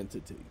borrowing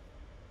entity.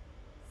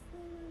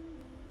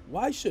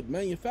 Why should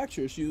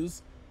manufacturers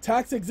use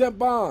tax-exempt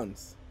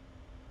bonds?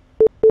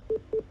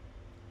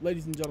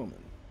 Ladies and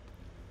gentlemen,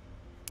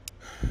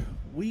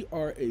 we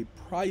are a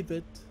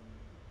private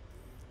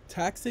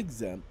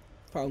tax-exempt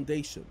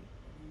foundation,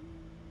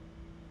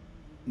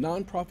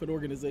 nonprofit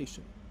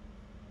organization.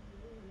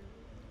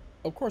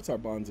 Of course our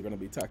bonds are going to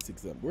be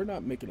tax-exempt. We're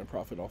not making a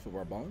profit off of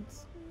our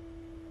bonds.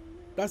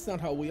 That's not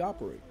how we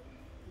operate.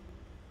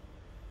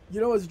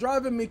 You know what's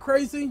driving me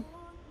crazy?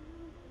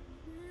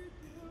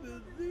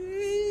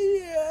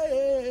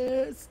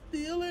 Yeah,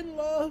 still in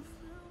love.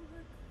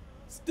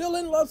 Still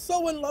in love,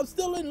 so in love,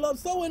 still in love,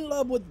 so in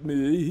love with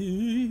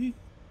me.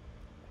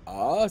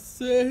 I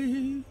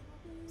say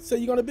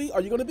you're gonna be,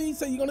 are you gonna be,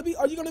 say you're gonna be,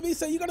 are you gonna be,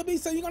 say you're gonna be,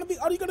 say you're gonna be,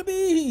 are you gonna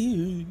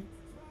be?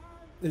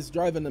 It's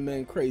driving the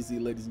man crazy,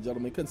 ladies and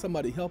gentlemen. Can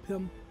somebody help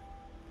him?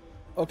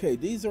 Okay,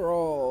 these are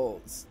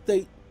all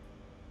state.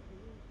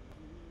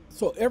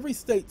 So every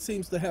state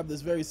seems to have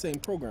this very same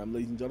program,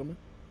 ladies and gentlemen.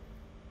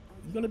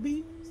 You gonna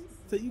be?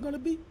 Say you're gonna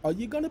be. Are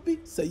you gonna be?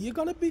 Say you're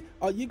gonna be.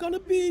 Are you gonna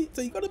be?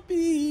 Say you're gonna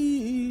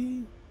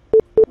be.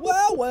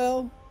 Well,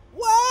 well,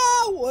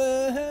 well,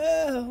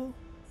 well.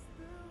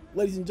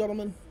 Ladies and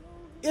gentlemen,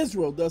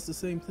 Israel does the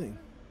same thing.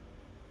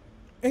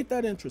 Ain't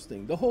that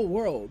interesting? The whole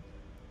world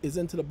is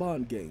into the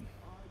bond game.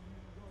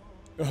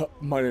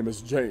 My name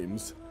is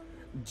James.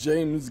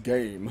 James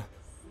Game.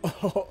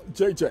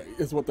 JJ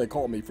is what they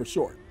call me for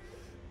short.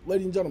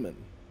 Ladies and gentlemen,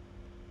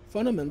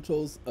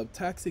 fundamentals of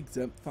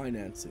tax-exempt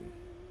financing.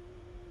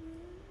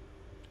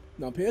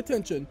 Now pay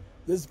attention,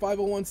 this is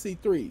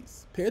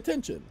 501c3s. Pay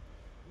attention.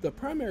 The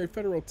primary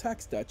federal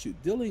tax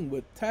statute dealing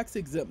with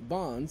tax-exempt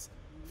bonds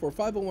for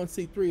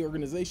 501c3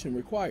 organization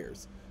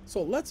requires.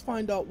 So let's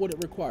find out what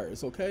it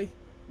requires, okay?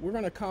 We're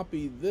going to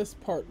copy this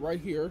part right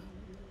here.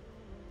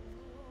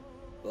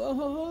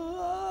 Oh,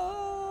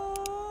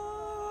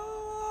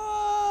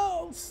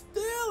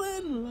 still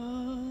in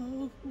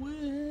love with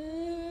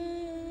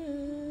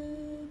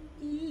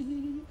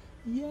you,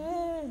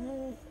 yeah.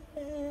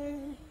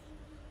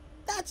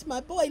 That's my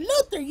boy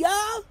Luther,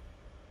 y'all.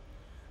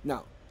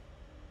 Now,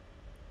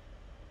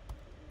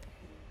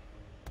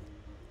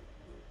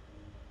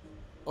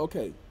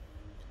 okay,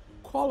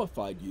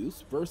 qualified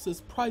use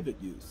versus private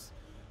use.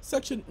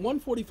 Section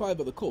 145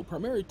 of the Code,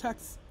 primary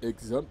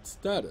tax-exempt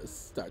status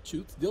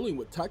statutes dealing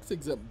with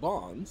tax-exempt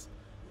bonds,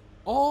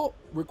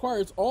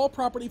 requires all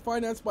property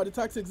financed by the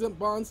tax-exempt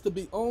bonds to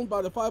be owned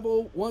by the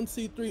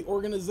 501c3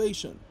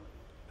 organization.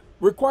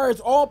 Requires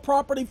all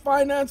property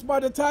financed by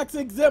the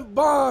tax-exempt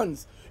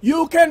bonds.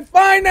 You can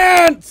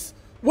finance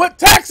with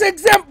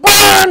tax-exempt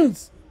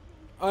bonds!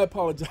 I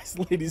apologize,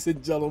 ladies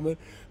and gentlemen.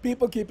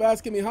 People keep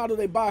asking me how do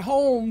they buy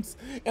homes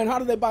and how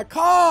do they buy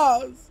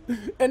cars,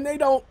 and they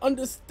don't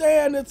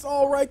understand it's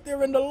all right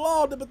there in the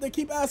law, but they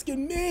keep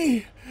asking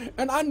me,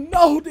 and I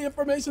know the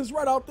information's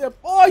right out there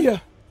for you.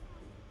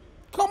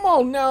 Come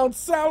on now,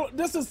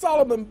 this is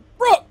Solomon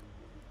Brooke.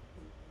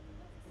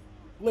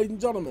 Ladies and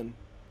gentlemen,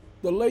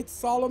 the late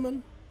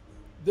Solomon,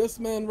 this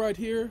man right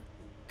here,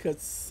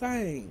 could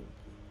sing.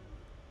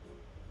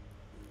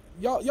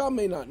 Y'all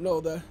may not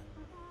know that.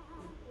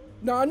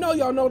 Now, I know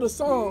y'all know the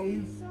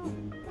song.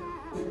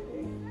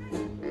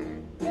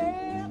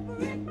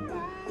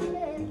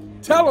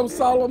 Tell him,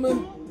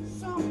 Solomon.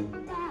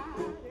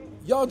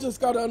 Y'all just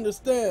got to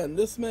understand,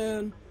 this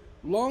man,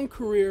 long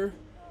career,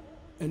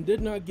 and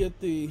did not get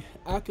the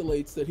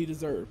accolades that he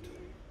deserved.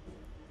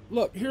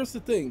 Look, here's the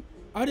thing.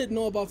 I didn't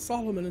know about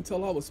Solomon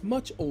until I was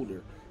much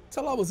older,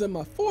 until I was in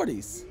my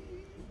 40s.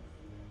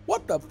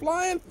 What the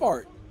flying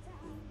fart?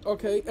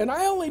 Okay, and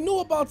I only knew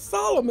about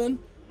Solomon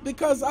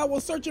because I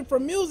was searching for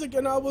music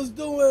and I was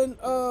doing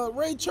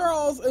Ray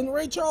Charles, and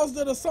Ray Charles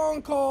did a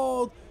song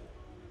called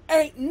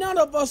Ain't None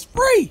of Us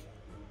Free.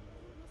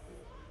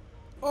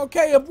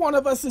 Okay, if one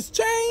of us is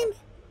chained.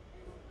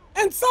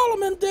 And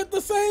Solomon did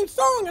the same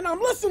song, and I'm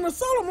listening to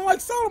Solomon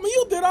like, Solomon,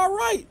 you did all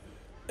right.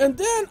 And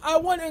then I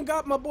went and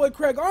got my boy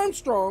Craig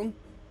Armstrong,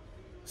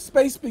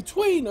 Space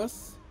Between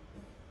Us,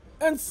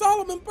 and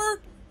Solomon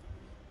Burke.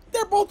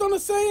 They're both on the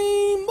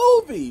same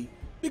movie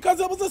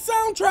because it was a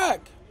soundtrack.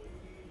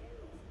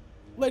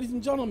 Ladies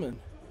and gentlemen,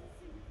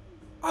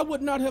 I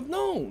would not have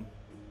known.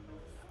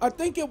 I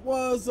think it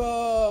was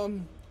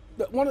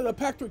one of the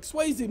Patrick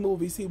Swayze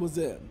movies he was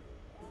in.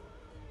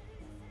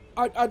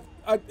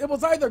 It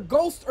was either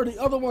Ghost or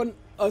the other one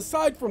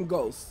aside from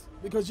Ghost,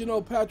 because you know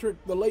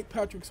the late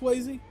Patrick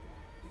Swayze.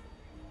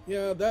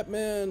 Yeah, that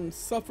man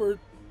suffered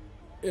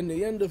in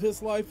the end of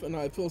his life, and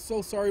I feel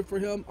so sorry for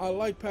him. I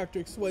like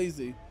Patrick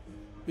Swayze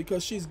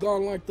because she's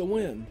gone like the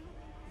wind.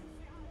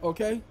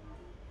 Okay?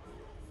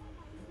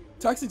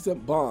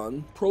 Tax-exempt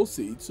bond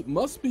proceeds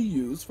must be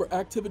used for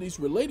activities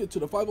related to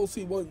the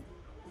 501c3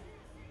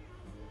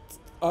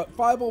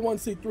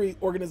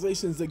 501c3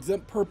 organizations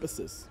exempt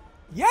purposes.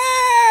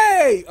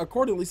 Yay!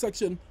 Accordingly,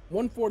 Section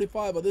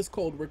 145 of this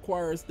code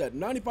requires that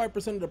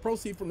 95% of the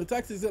proceeds from the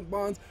tax-exempt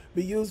bonds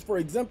be used for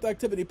exempt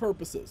activity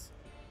purposes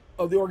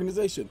of the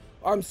organization.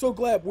 I'm so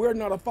glad we're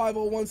not a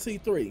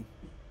 501c3.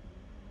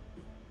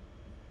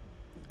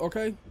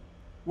 Okay?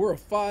 We're a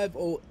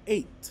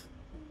 508.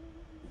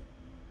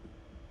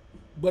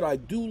 But I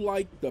do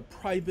like the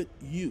private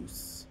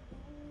use.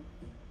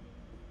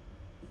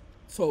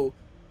 So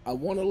I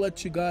want to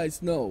let you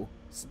guys know,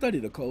 study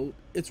the code.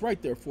 It's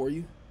right there for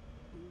you.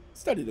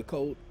 Study the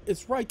code.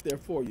 It's right there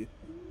for you.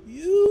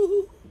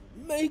 You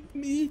make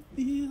me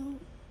feel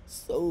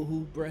so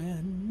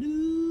brand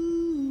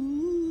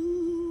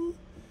new.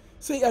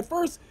 See, at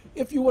first,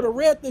 if you would have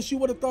read this, you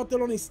would have thought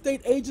that only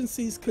state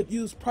agencies could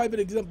use private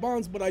exempt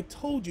bonds. But I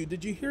told you,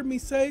 did you hear me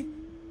say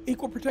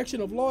equal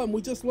protection of law? And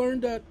we just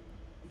learned that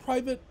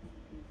private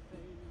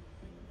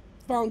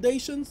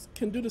foundations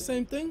can do the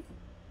same thing.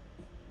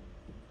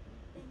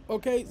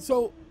 Okay,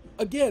 so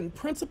again,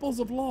 principles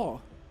of law.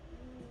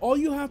 All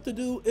you have to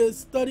do is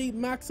study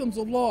maxims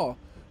of law.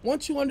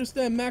 Once you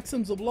understand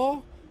maxims of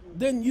law,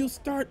 then you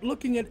start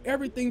looking at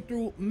everything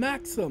through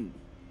maxim,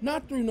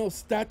 not through no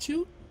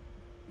statute.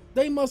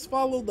 They must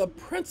follow the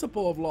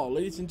principle of law,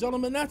 ladies and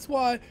gentlemen. That's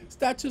why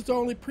statutes are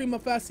only prima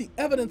facie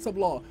evidence of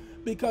law,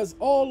 because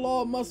all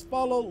law must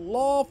follow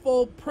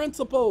lawful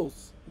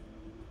principles.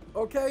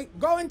 Okay?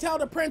 Go and tell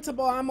the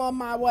principal I'm on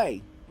my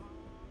way.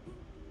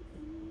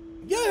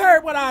 You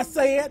heard what I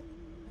said.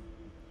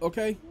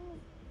 Okay?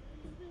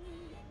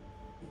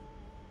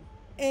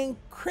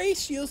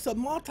 Increase use of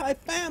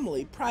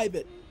multifamily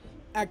private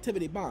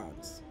activity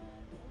bonds.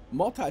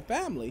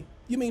 Multifamily?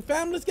 You mean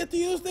families get to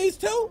use these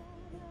too?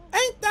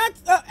 Ain't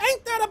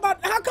that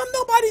about, how come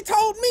nobody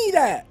told me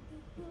that?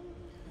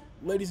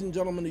 Ladies and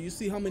gentlemen, do you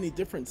see how many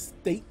different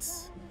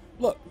states?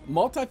 Look,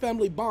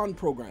 multifamily bond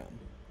program.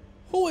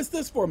 Who is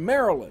this for?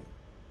 Maryland.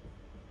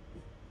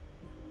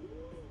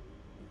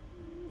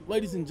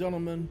 Ladies and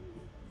gentlemen,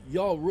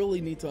 y'all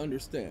really need to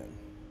understand.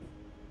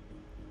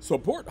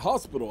 Support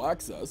hospital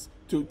access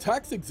to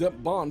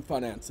tax-exempt bond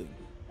financing.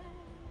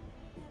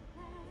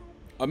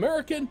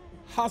 American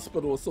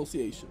Hospital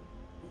Association.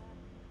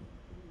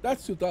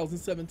 That's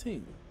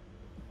 2017.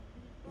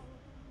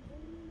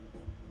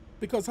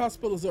 Because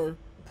hospitals are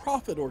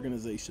profit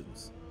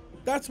organizations.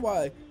 That's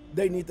why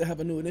they need to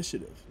have a new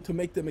initiative to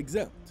make them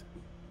exempt.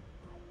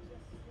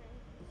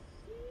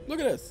 Look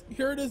at this.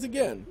 Here it is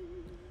again.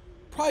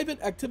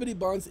 Private activity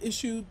bonds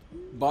issued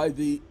by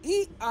the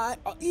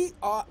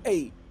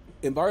EIRA,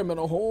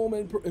 Environmental Home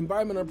and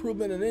Environmental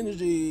Improvement and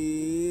Energy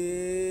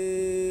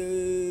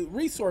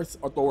Resource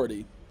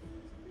Authority,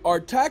 are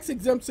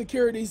tax-exempt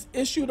securities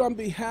issued on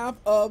behalf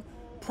of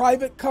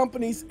private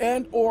companies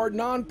and or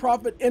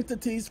nonprofit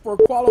entities for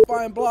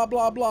qualifying blah,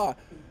 blah, blah.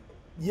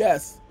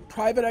 Yes,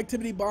 private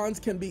activity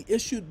bonds can be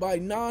issued by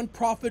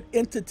nonprofit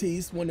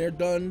entities when they're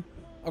done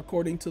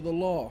according to the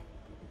law.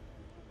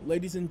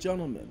 Ladies and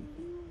gentlemen,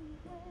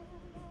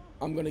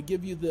 I'm going to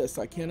give you this.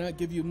 I cannot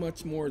give you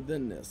much more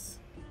than this.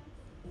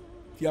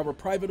 If you have a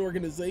private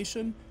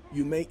organization,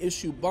 you may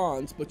issue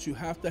bonds, but you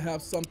have to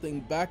have something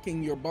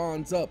backing your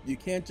bonds up. You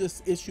can't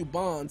just issue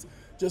bonds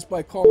just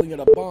by calling it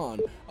a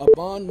bond. A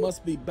bond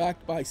must be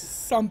backed by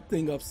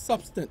something of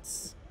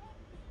substance.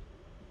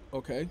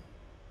 Okay?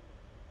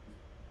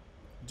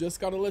 Just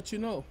got to let you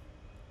know.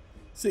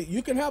 See,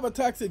 you can have a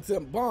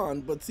tax-exempt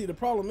bond, but see, the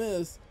problem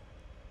is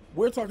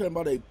we're talking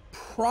about a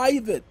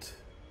private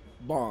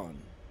bond.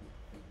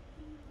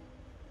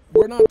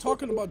 We're not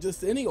talking about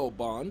just any old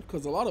bond,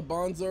 because a lot of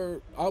bonds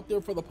are out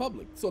there for the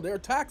public, so they're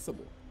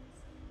taxable.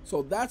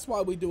 So that's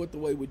why we do it the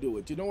way we do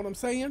it. You know what I'm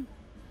saying?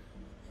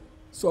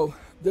 So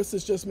this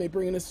is just me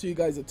bringing this to you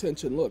guys'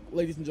 attention. Look,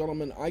 ladies and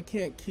gentlemen, I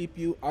can't keep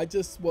you. I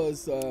just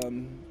was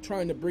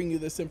trying to bring you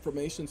this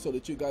information so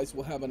that you guys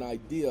will have an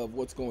idea of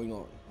what's going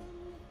on.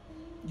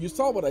 You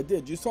saw what I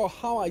did. You saw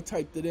how I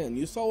typed it in.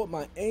 You saw what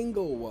my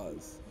angle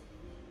was.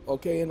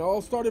 Okay, and it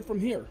all started from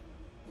here.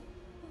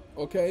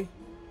 Okay?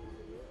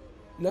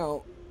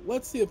 Now,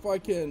 let's see if I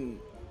can,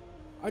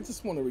 I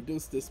just want to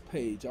reduce this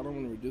page. I don't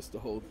want to reduce the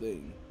whole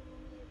thing.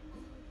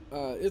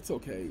 It's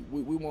okay.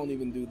 We won't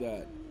even do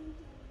that.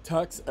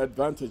 Tax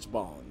advantage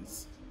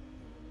bonds.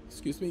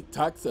 Excuse me?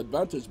 Tax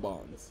advantage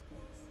bonds.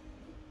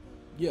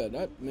 Yeah,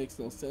 that makes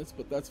no sense,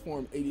 but that's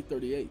Form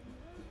 8038.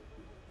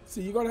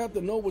 See, you're going to have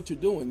to know what you're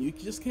doing. You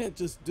just can't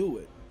just do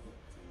it.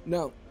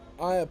 Now,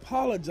 I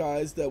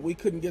apologize that we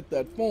couldn't get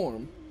that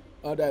form,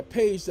 that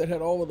page that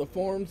had all of the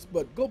forms,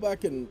 but go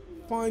back and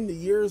find the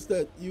years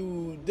that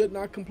you did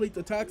not complete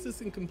the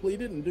taxes and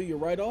complete it and do your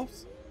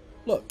write-offs.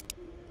 Look,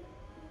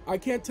 I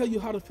can't tell you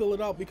how to fill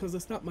it out because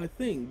it's not my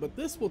thing, but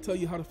this will tell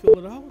you how to fill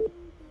it out.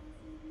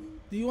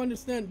 Do you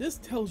understand? This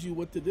tells you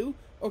what to do.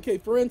 Okay,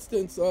 for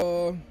instance,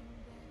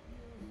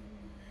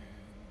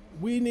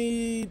 we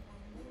need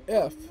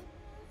F.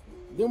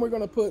 Then we're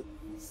going to put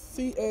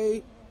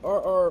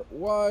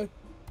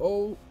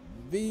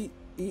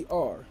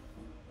CARRYOVER.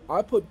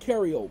 I put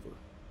carryover.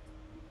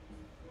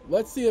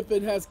 Let's see if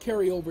it has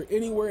carryover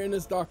anywhere in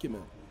this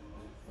document.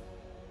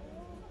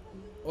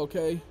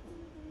 Okay,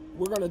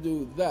 we're going to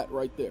do that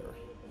right there.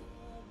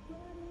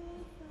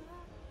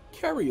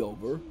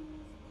 Carryover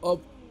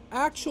of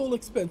actual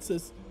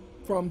expenses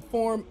from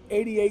Form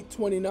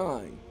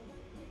 8829.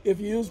 If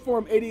you use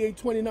Form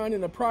 8829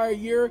 in a prior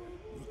year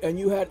and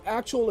you had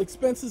actual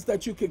expenses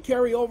that you could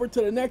carry over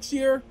to the next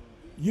year,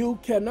 you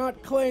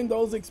cannot claim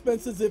those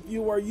expenses if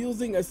you are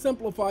using a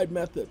simplified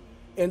method.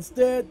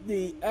 Instead,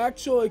 the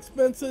actual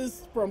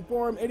expenses from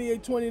Form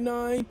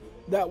 8829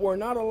 that were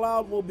not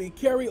allowed will be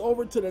carried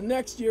over to the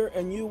next year,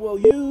 and you will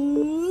use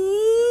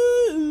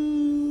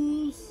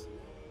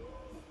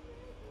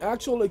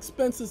actual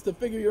expenses to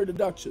figure your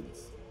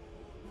deductions.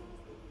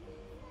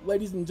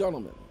 Ladies and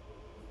gentlemen,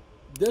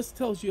 this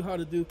tells you how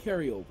to do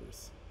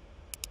carryovers.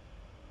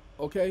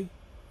 Okay?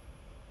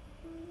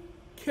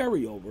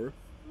 Carryover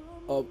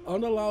of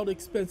unallowed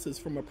expenses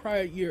from a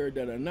prior year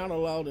that are not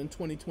allowed in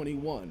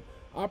 2021.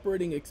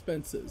 Operating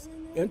expenses.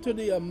 Enter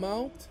the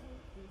amount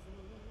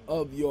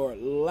of your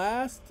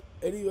last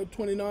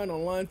 8829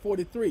 on line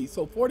 43.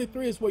 So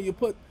 43 is where you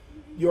put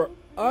your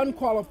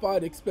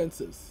unqualified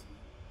expenses.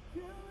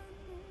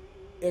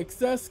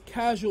 Excess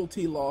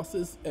casualty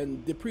losses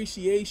and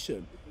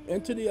depreciation.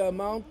 Enter the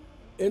amount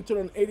entered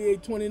on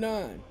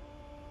 8829.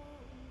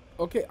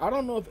 Okay, I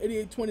don't know if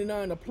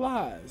 8829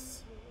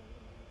 applies.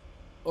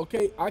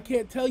 Okay, I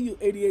can't tell you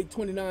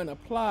 8829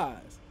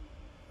 applies.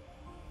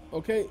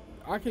 Okay,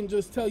 I can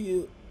just tell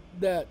you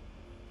that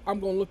I'm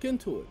going to look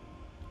into it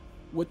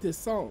with this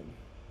song.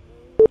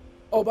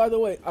 Oh, by the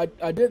way,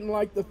 I didn't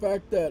like the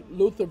fact that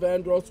Luther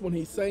Vandross, when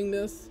he sang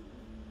this,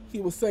 he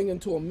was singing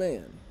to a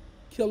man.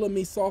 Killing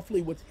Me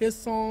Softly with his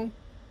song.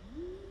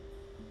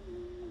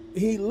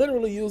 He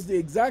literally used the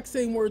exact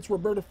same words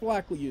Roberta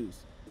Flack used.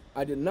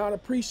 I did not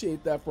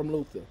appreciate that from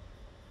Luther.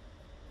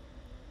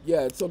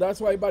 Yeah, so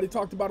that's why everybody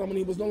talked about him when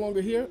he was no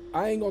longer here.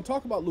 I ain't going to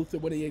talk about Luther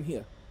when he ain't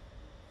here.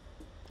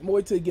 I'm going to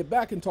wait till he get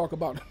back and talk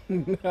about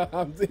him.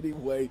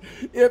 Anyway,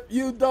 if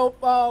you don't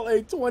file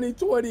a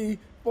 2020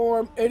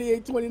 Form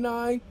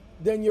 8829,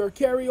 then your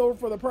carryover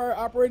for the prior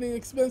operating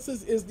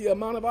expenses is the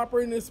amount of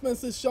operating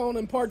expenses shown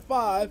in Part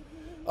 5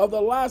 of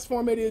the last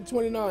Form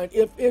 8829,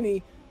 if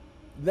any,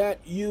 that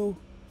you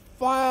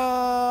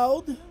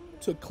filed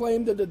to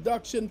claim the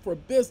deduction for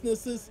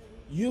businesses'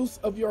 use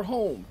of your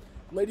home.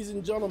 Ladies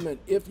and gentlemen,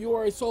 if you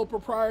are a sole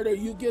proprietor,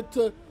 you get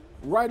to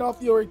write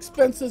off your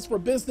expenses for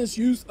business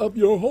use of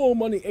your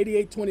home on the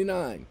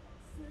 8829.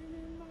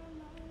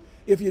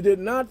 If you did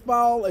not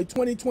file a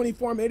 2020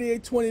 Form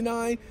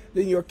 8829,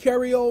 then your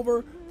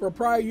carryover for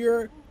prior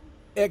year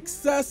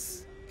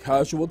excess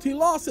casualty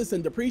losses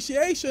and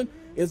depreciation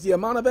is the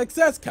amount of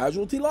excess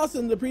casualty losses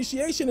and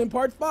depreciation in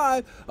Part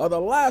 5 of the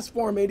last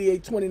Form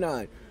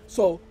 8829.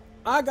 So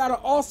I got to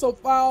also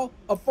file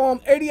a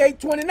Form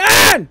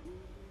 8829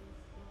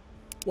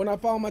 when I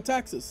file my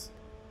taxes.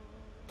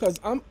 Because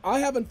I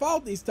haven't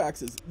filed these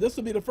taxes. This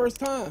will be the first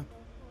time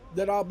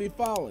that I'll be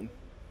filing.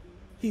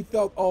 He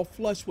felt all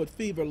flushed with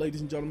fever,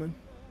 ladies and gentlemen.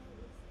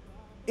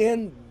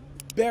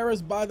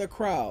 Embarrassed by the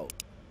crowd.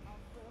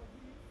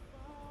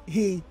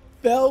 He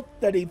felt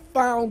that he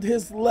found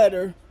his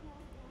letter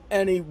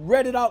and he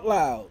read it out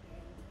loud.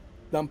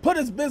 Then put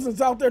his business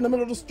out there in the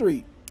middle of the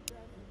street.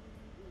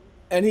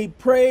 And he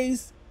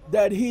prays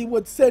that he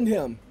would send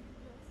him.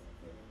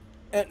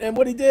 And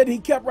what he did, he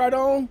kept right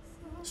on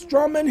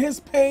strumming his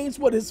pains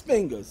with his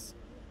fingers.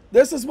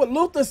 This is what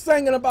Luther's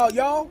singing about,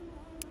 y'all.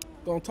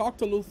 Gonna talk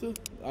to Luther.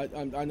 I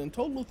done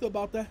told Luther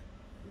about that.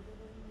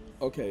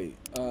 Okay,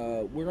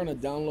 we're gonna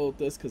download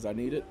this because I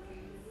need it.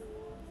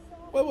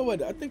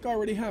 Wait. I think I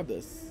already have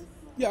this.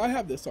 Yeah, I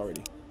have this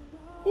already.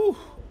 Whew,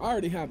 I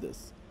already have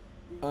this.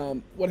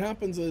 What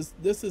happens is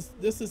this is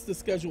the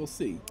Schedule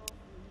C.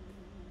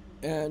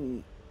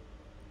 And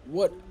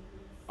what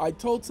I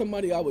told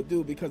somebody I would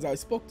do, because I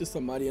spoke to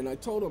somebody and I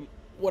told them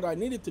what I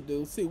needed to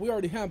do. See, we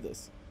already have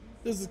this.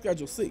 This is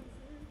Schedule C.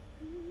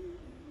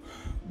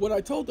 What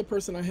I told the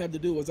person I had to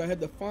do was I had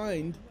to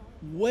find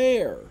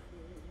where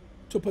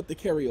to put the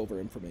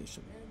carryover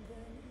information.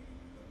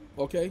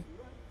 Okay?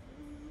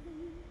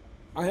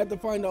 I had to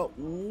find out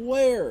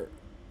where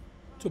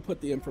to put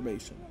the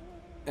information.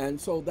 And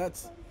so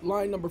that's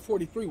line number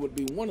 43 would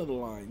be one of the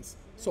lines.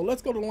 So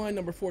let's go to line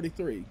number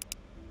 43.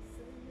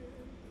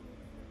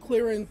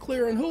 Clearing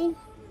who?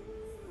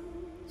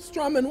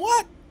 Strumming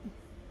what?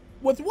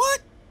 With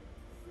what?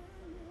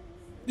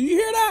 Do you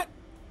hear that?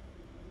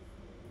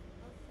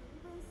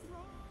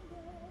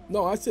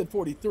 No, I said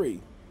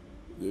 43.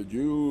 Did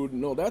you?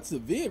 No, that's the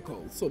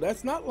vehicle. So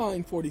that's not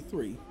line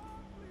 43.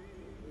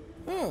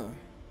 Huh.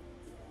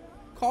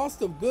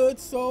 Cost of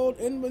goods sold,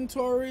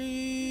 inventory,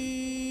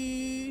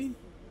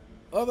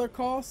 other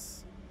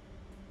costs.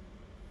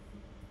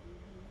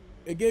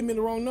 It gave me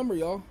the wrong number,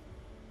 y'all.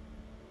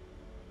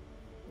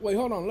 Wait,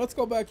 hold on. Let's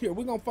go back here.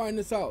 We're going to find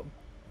this out.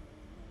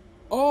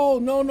 Oh,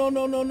 no.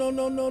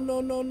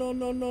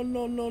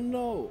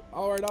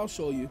 All right, I'll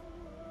show you.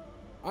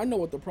 I know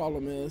what the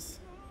problem is.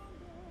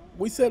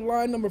 We said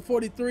line number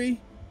 43.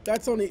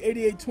 That's on the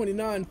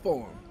 8829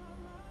 form.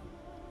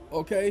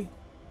 Okay?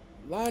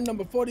 Line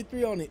number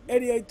 43 on the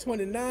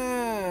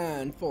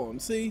 8829 form.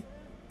 See?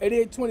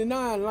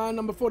 8829, line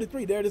number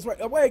 43. There it is right.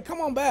 Oh, wait,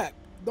 come on back.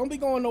 Don't be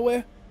going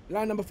nowhere.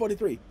 Line number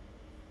 43.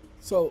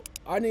 So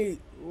I need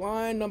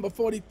line number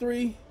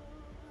 43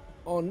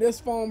 on this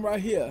form right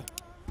here.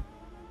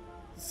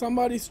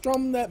 Somebody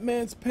strum that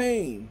man's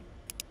pain.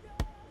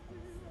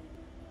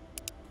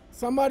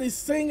 Somebody's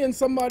singing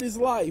somebody's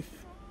life.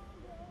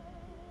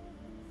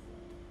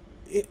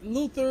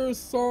 Luther's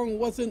song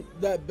wasn't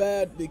that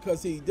bad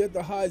because he did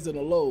the highs and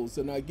the lows,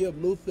 and I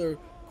give Luther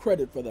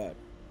credit for that.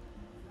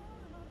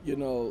 You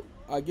know,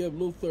 I give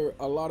Luther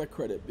a lot of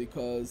credit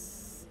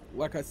because,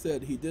 like I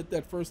said, he did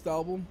that first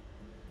album,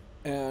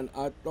 and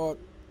I thought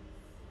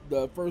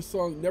the first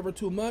song, Never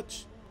Too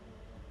Much,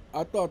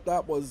 I thought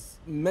that was,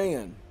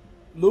 man,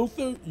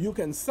 Luther, you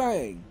can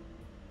sing.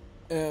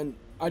 And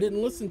I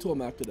didn't listen to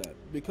him after that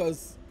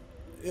because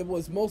it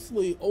was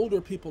mostly older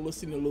people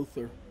listening to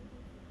Luther,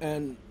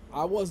 and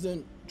I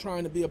wasn't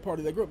trying to be a part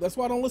of that group. That's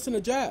why I don't listen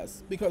to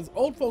jazz, because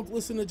old folks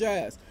listen to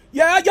jazz.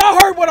 Yeah, y'all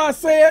heard what I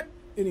said.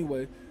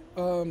 Anyway,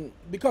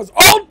 because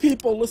old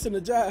people listen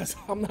to jazz.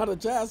 I'm not a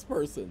jazz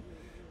person.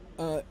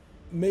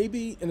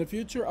 Maybe in the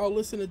future I'll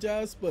listen to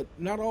jazz, but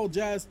not all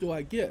jazz do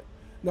I get.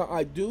 Now,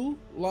 I do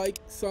like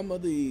some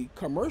of the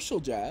commercial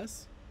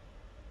jazz.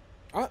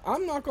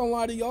 I'm not gonna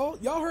lie to y'all.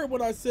 Y'all heard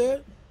what I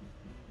said.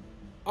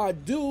 I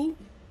do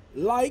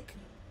like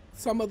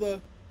some of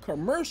the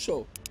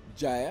commercial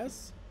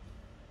jazz,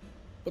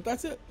 but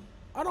that's it.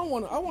 I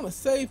want a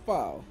save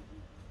file.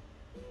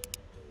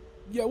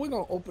 Yeah, we're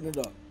gonna open it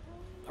up.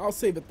 I'll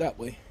save it that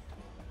way.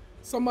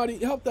 Somebody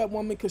help that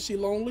woman because she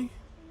lonely.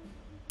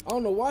 I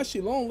don't know why she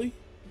lonely.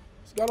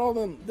 She's got all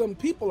them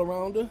people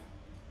around her.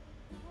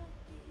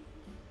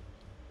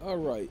 All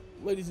right,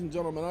 ladies and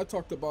gentlemen, I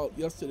talked about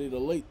yesterday the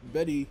late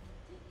Betty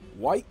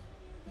White,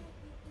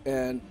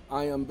 and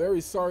I am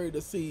very sorry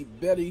to see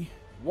Betty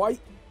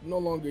White no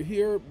longer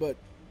here, but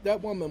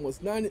that woman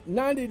was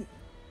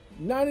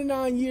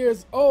 99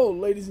 years old,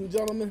 ladies and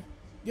gentlemen.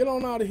 Get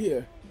on out of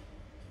here.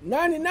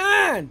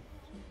 99!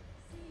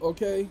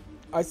 Okay,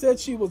 I said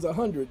she was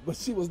 100, but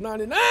she was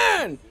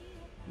 99!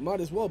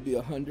 Might as well be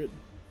 100.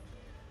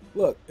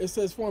 Look, it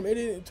says Form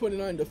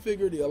 8829 to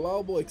figure the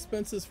allowable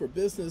expenses for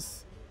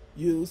business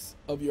use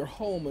of your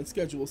home on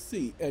Schedule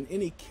C and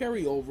any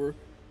carryover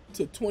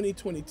to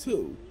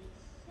 2022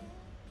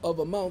 of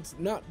amounts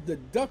not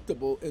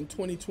deductible in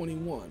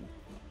 2021.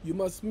 You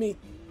must meet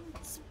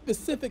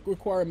specific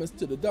requirements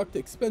to deduct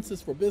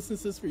expenses for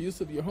businesses for use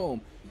of your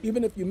home.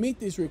 Even if you meet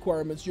these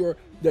requirements, your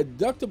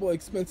deductible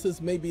expenses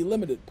may be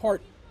limited.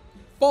 Part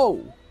 4.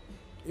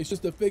 It's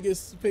just to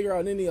figure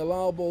out any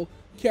allowable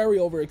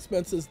carryover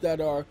expenses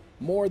that are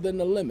more than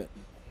the limit.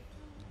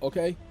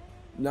 Okay?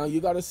 Now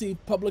you got to see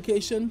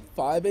publication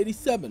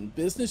 587,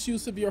 business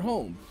use of your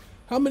home.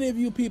 How many of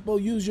you people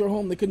use your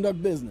home to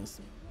conduct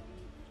business?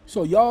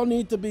 So y'all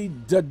need to be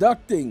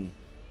deducting.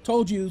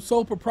 Told you,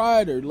 sole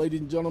proprietor,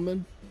 ladies and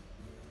gentlemen.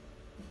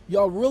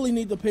 Y'all really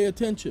need to pay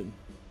attention.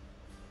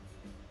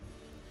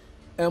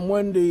 And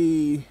when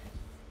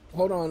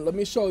hold on, let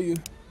me show you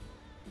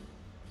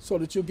so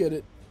that you get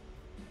it.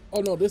 Oh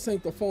no, this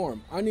ain't the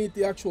form. I need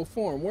the actual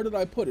form. Where did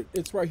I put it?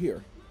 It's right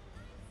here.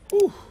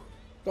 Ooh,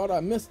 thought I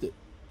missed it.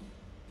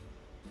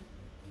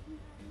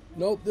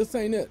 Nope, this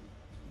ain't it.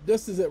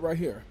 This is it right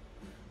here.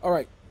 All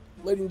right,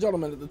 ladies and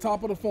gentlemen, at the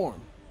top of the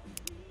form,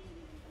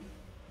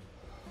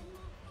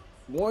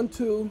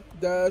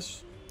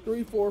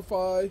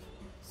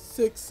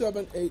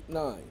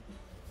 12-345-6789.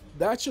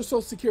 That's your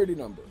social security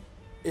number.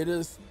 It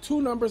is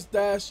 2 numbers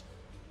dash,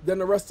 then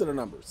the rest of the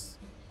numbers.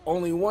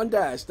 Only 1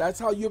 dash. That's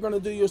how you're going to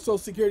do your social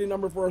security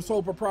number for a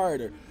sole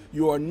proprietor.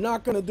 You are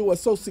not going to do a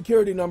social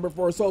security number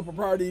for a sole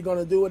proprietor. You're going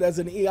to do it as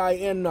an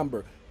EIN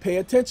number. Pay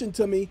attention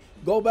to me.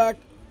 Go back.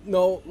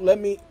 No, let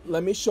me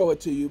show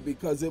it to you,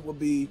 because it would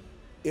be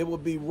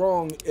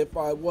wrong if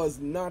I was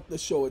not to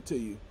show it to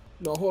you.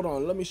 No, hold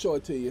on. Let me show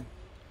it to you.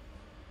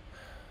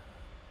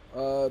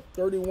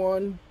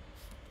 31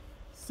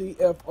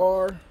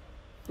 CFR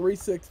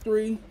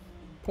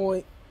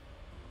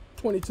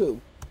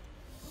 363.22.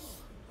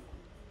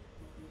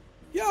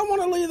 Yeah, I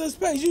want to leave this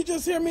page. You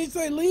just hear me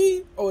say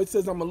leave? Oh, it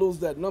says I'm going to lose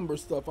that number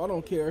stuff. I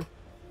don't care.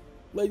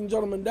 Ladies and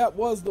gentlemen, that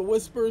was the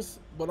whispers,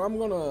 but I'm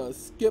going to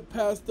skip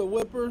past the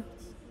whippers.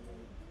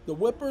 The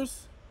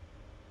whippers.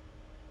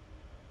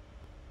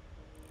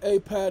 Hey,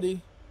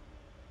 Patty.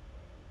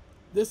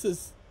 This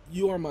is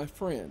You Are My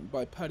Friend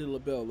by Patti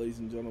LaBelle, ladies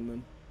and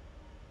gentlemen.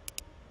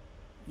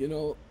 You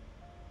know,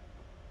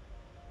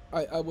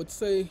 I would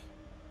say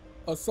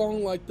a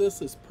song like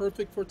this is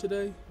perfect for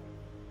today.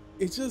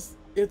 It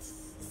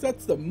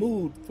sets the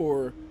mood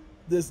for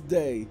this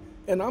day.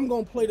 And I'm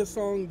going to play the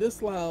song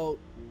this loud,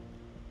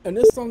 and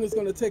this song is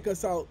going to take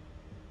us out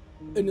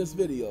in this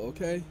video,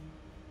 okay?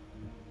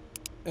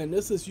 And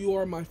this is You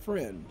Are My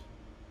Friend.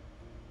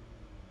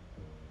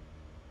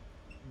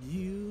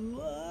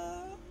 You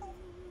are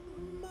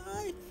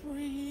my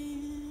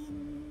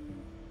friend.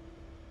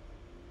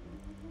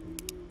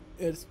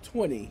 It's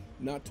 20,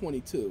 not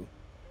 22.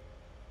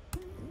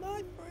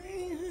 My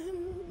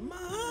friend,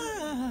 my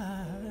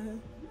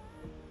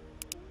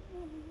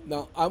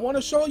Now, I want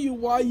to show you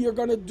why you're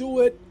going to do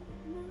it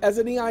as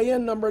an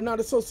EIN number, not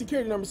a social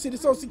security number. See the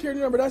social security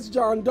number? That's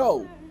John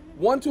Doe.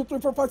 1, 2, 3,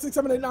 4, 5, 6,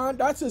 7, 8, 9.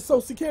 That's his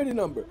social security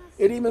number.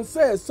 It even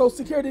says social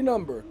security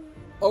number.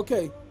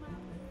 Okay.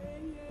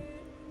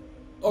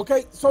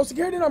 Okay, social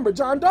security number,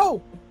 John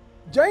Doe.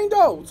 Jane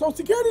Doe, social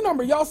security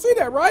number. Y'all see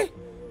that, right?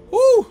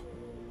 Woo!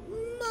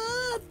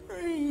 My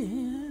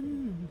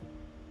friend.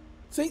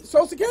 See,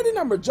 social security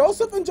number,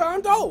 Joseph and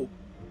John Doe.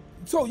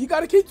 So you got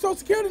to keep social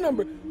security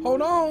number.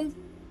 Hold on.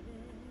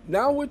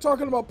 Now we're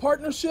talking about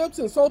partnerships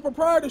and sole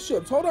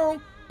proprietorships. Hold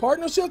on.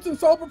 Partnerships and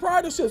sole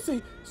proprietorships.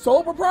 See,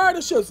 sole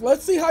proprietorships.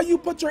 Let's see how you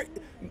put your...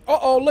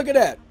 Uh-oh, look at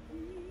that.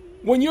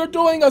 When you're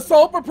doing a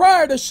sole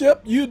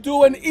proprietorship, you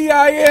do an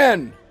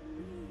EIN.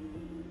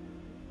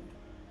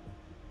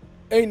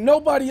 Ain't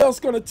nobody else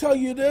going to tell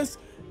you this.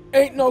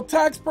 Ain't no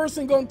tax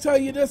person going to tell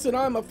you this, and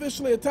I'm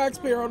officially a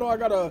taxpayer, although I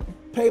got to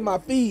pay my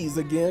fees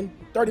again,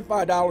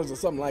 $35 or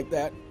something like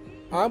that.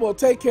 I will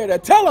take care of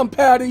that. Tell them,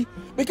 Patty,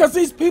 because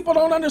these people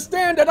don't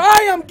understand that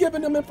I am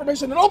giving them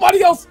information that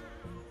nobody else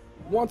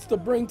wants to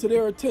bring to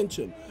their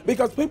attention,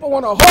 because people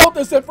want to hold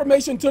this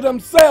information to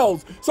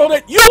themselves so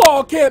that you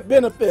all can't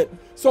benefit.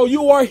 So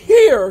you are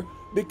here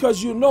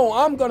because you know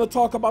I'm going to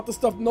talk about the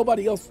stuff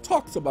nobody else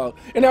talks about.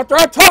 And after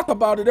I talk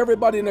about it,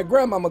 everybody and their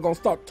grandmama going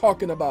to start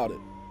talking about it.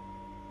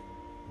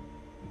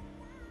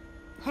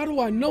 How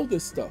do I know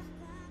this stuff?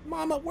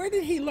 Mama, where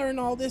did he learn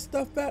all this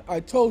stuff at?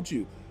 I told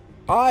you,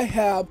 I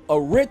have a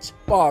rich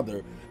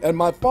father, and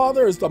my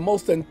father is the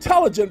most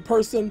intelligent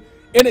person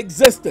in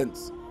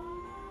existence.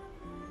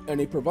 And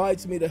he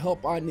provides me the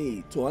help I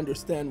need to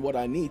understand what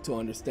I need to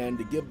understand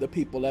to give the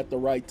people at the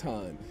right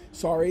time.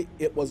 Sorry,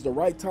 it was the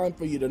right time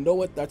for you to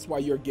know it. That's why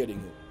you're getting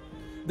it.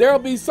 There'll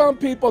be some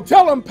people,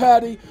 tell them,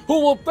 Patty, who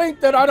will think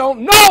that I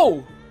don't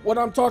know what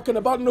I'm talking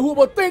about, and who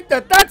will think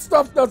that that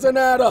stuff doesn't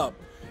add up.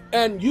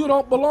 And you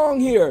don't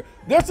belong here.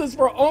 This is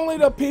for only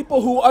the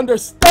people who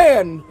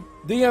understand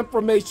the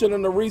information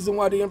and the reason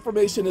why the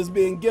information is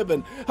being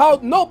given. How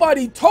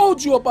nobody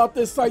told you about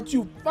this site.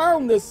 You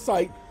found this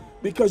site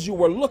because you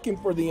were looking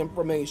for the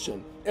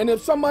information. And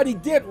if somebody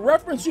did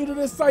reference you to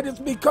this site, it's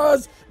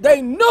because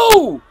they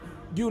knew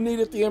you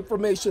needed the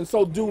information.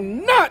 So do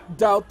not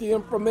doubt the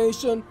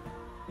information.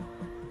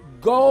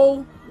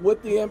 Go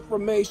with the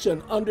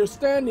information,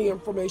 understand the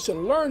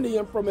information, learn the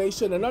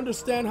information, and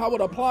understand how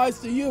it applies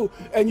to you,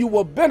 and you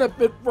will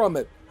benefit from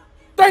it.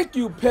 Thank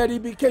you, Petty,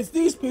 because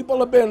these people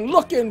have been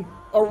looking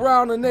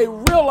around and they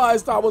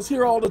realized I was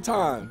here all the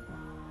time.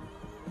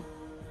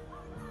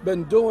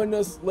 Been doing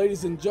this,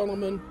 ladies and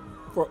gentlemen,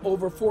 for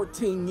over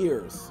 14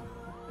 years.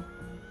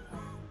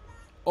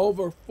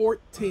 Over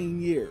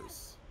 14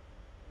 years.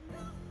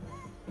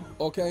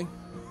 Okay?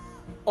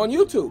 On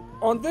YouTube,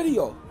 on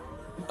video,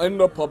 in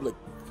the public.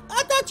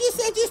 I thought you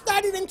said you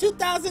started in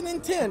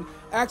 2010.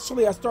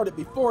 Actually, I started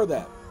before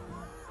that.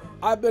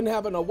 I've been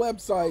having a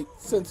website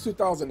since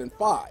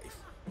 2005.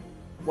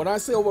 When I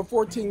say over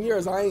 14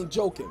 years, I ain't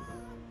joking.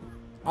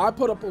 I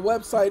put up a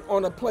website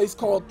on a place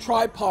called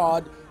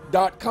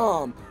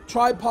tripod.com.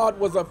 Tripod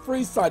was a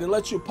free site. It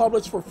lets you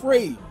publish for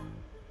free.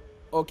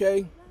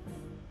 Okay?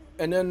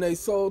 And then they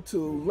sold to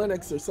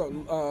Linux or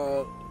something.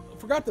 I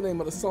forgot the name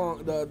of the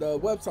song, the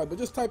website, but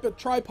just type it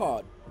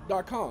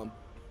tripod.com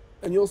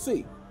and you'll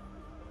see.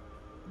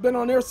 Been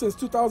on there since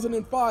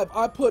 2005.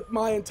 I put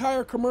my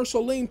entire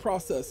commercial lien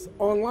process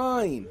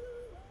online.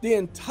 The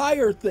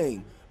entire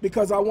thing.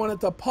 Because I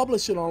wanted to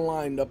publish it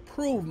online to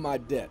prove my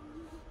debt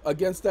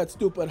against that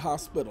stupid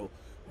hospital.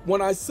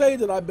 When I say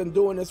that I've been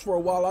doing this for a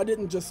while, I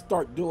didn't just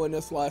start doing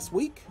this last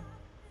week.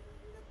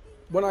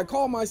 When I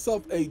call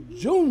myself a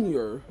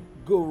junior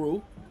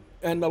guru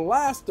and the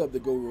last of the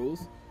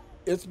gurus,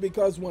 it's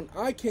because when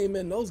I came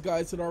in, those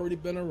guys had already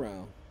been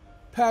around.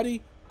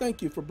 Patty,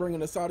 thank you for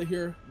bringing us out of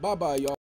here. Bye-bye, y'all.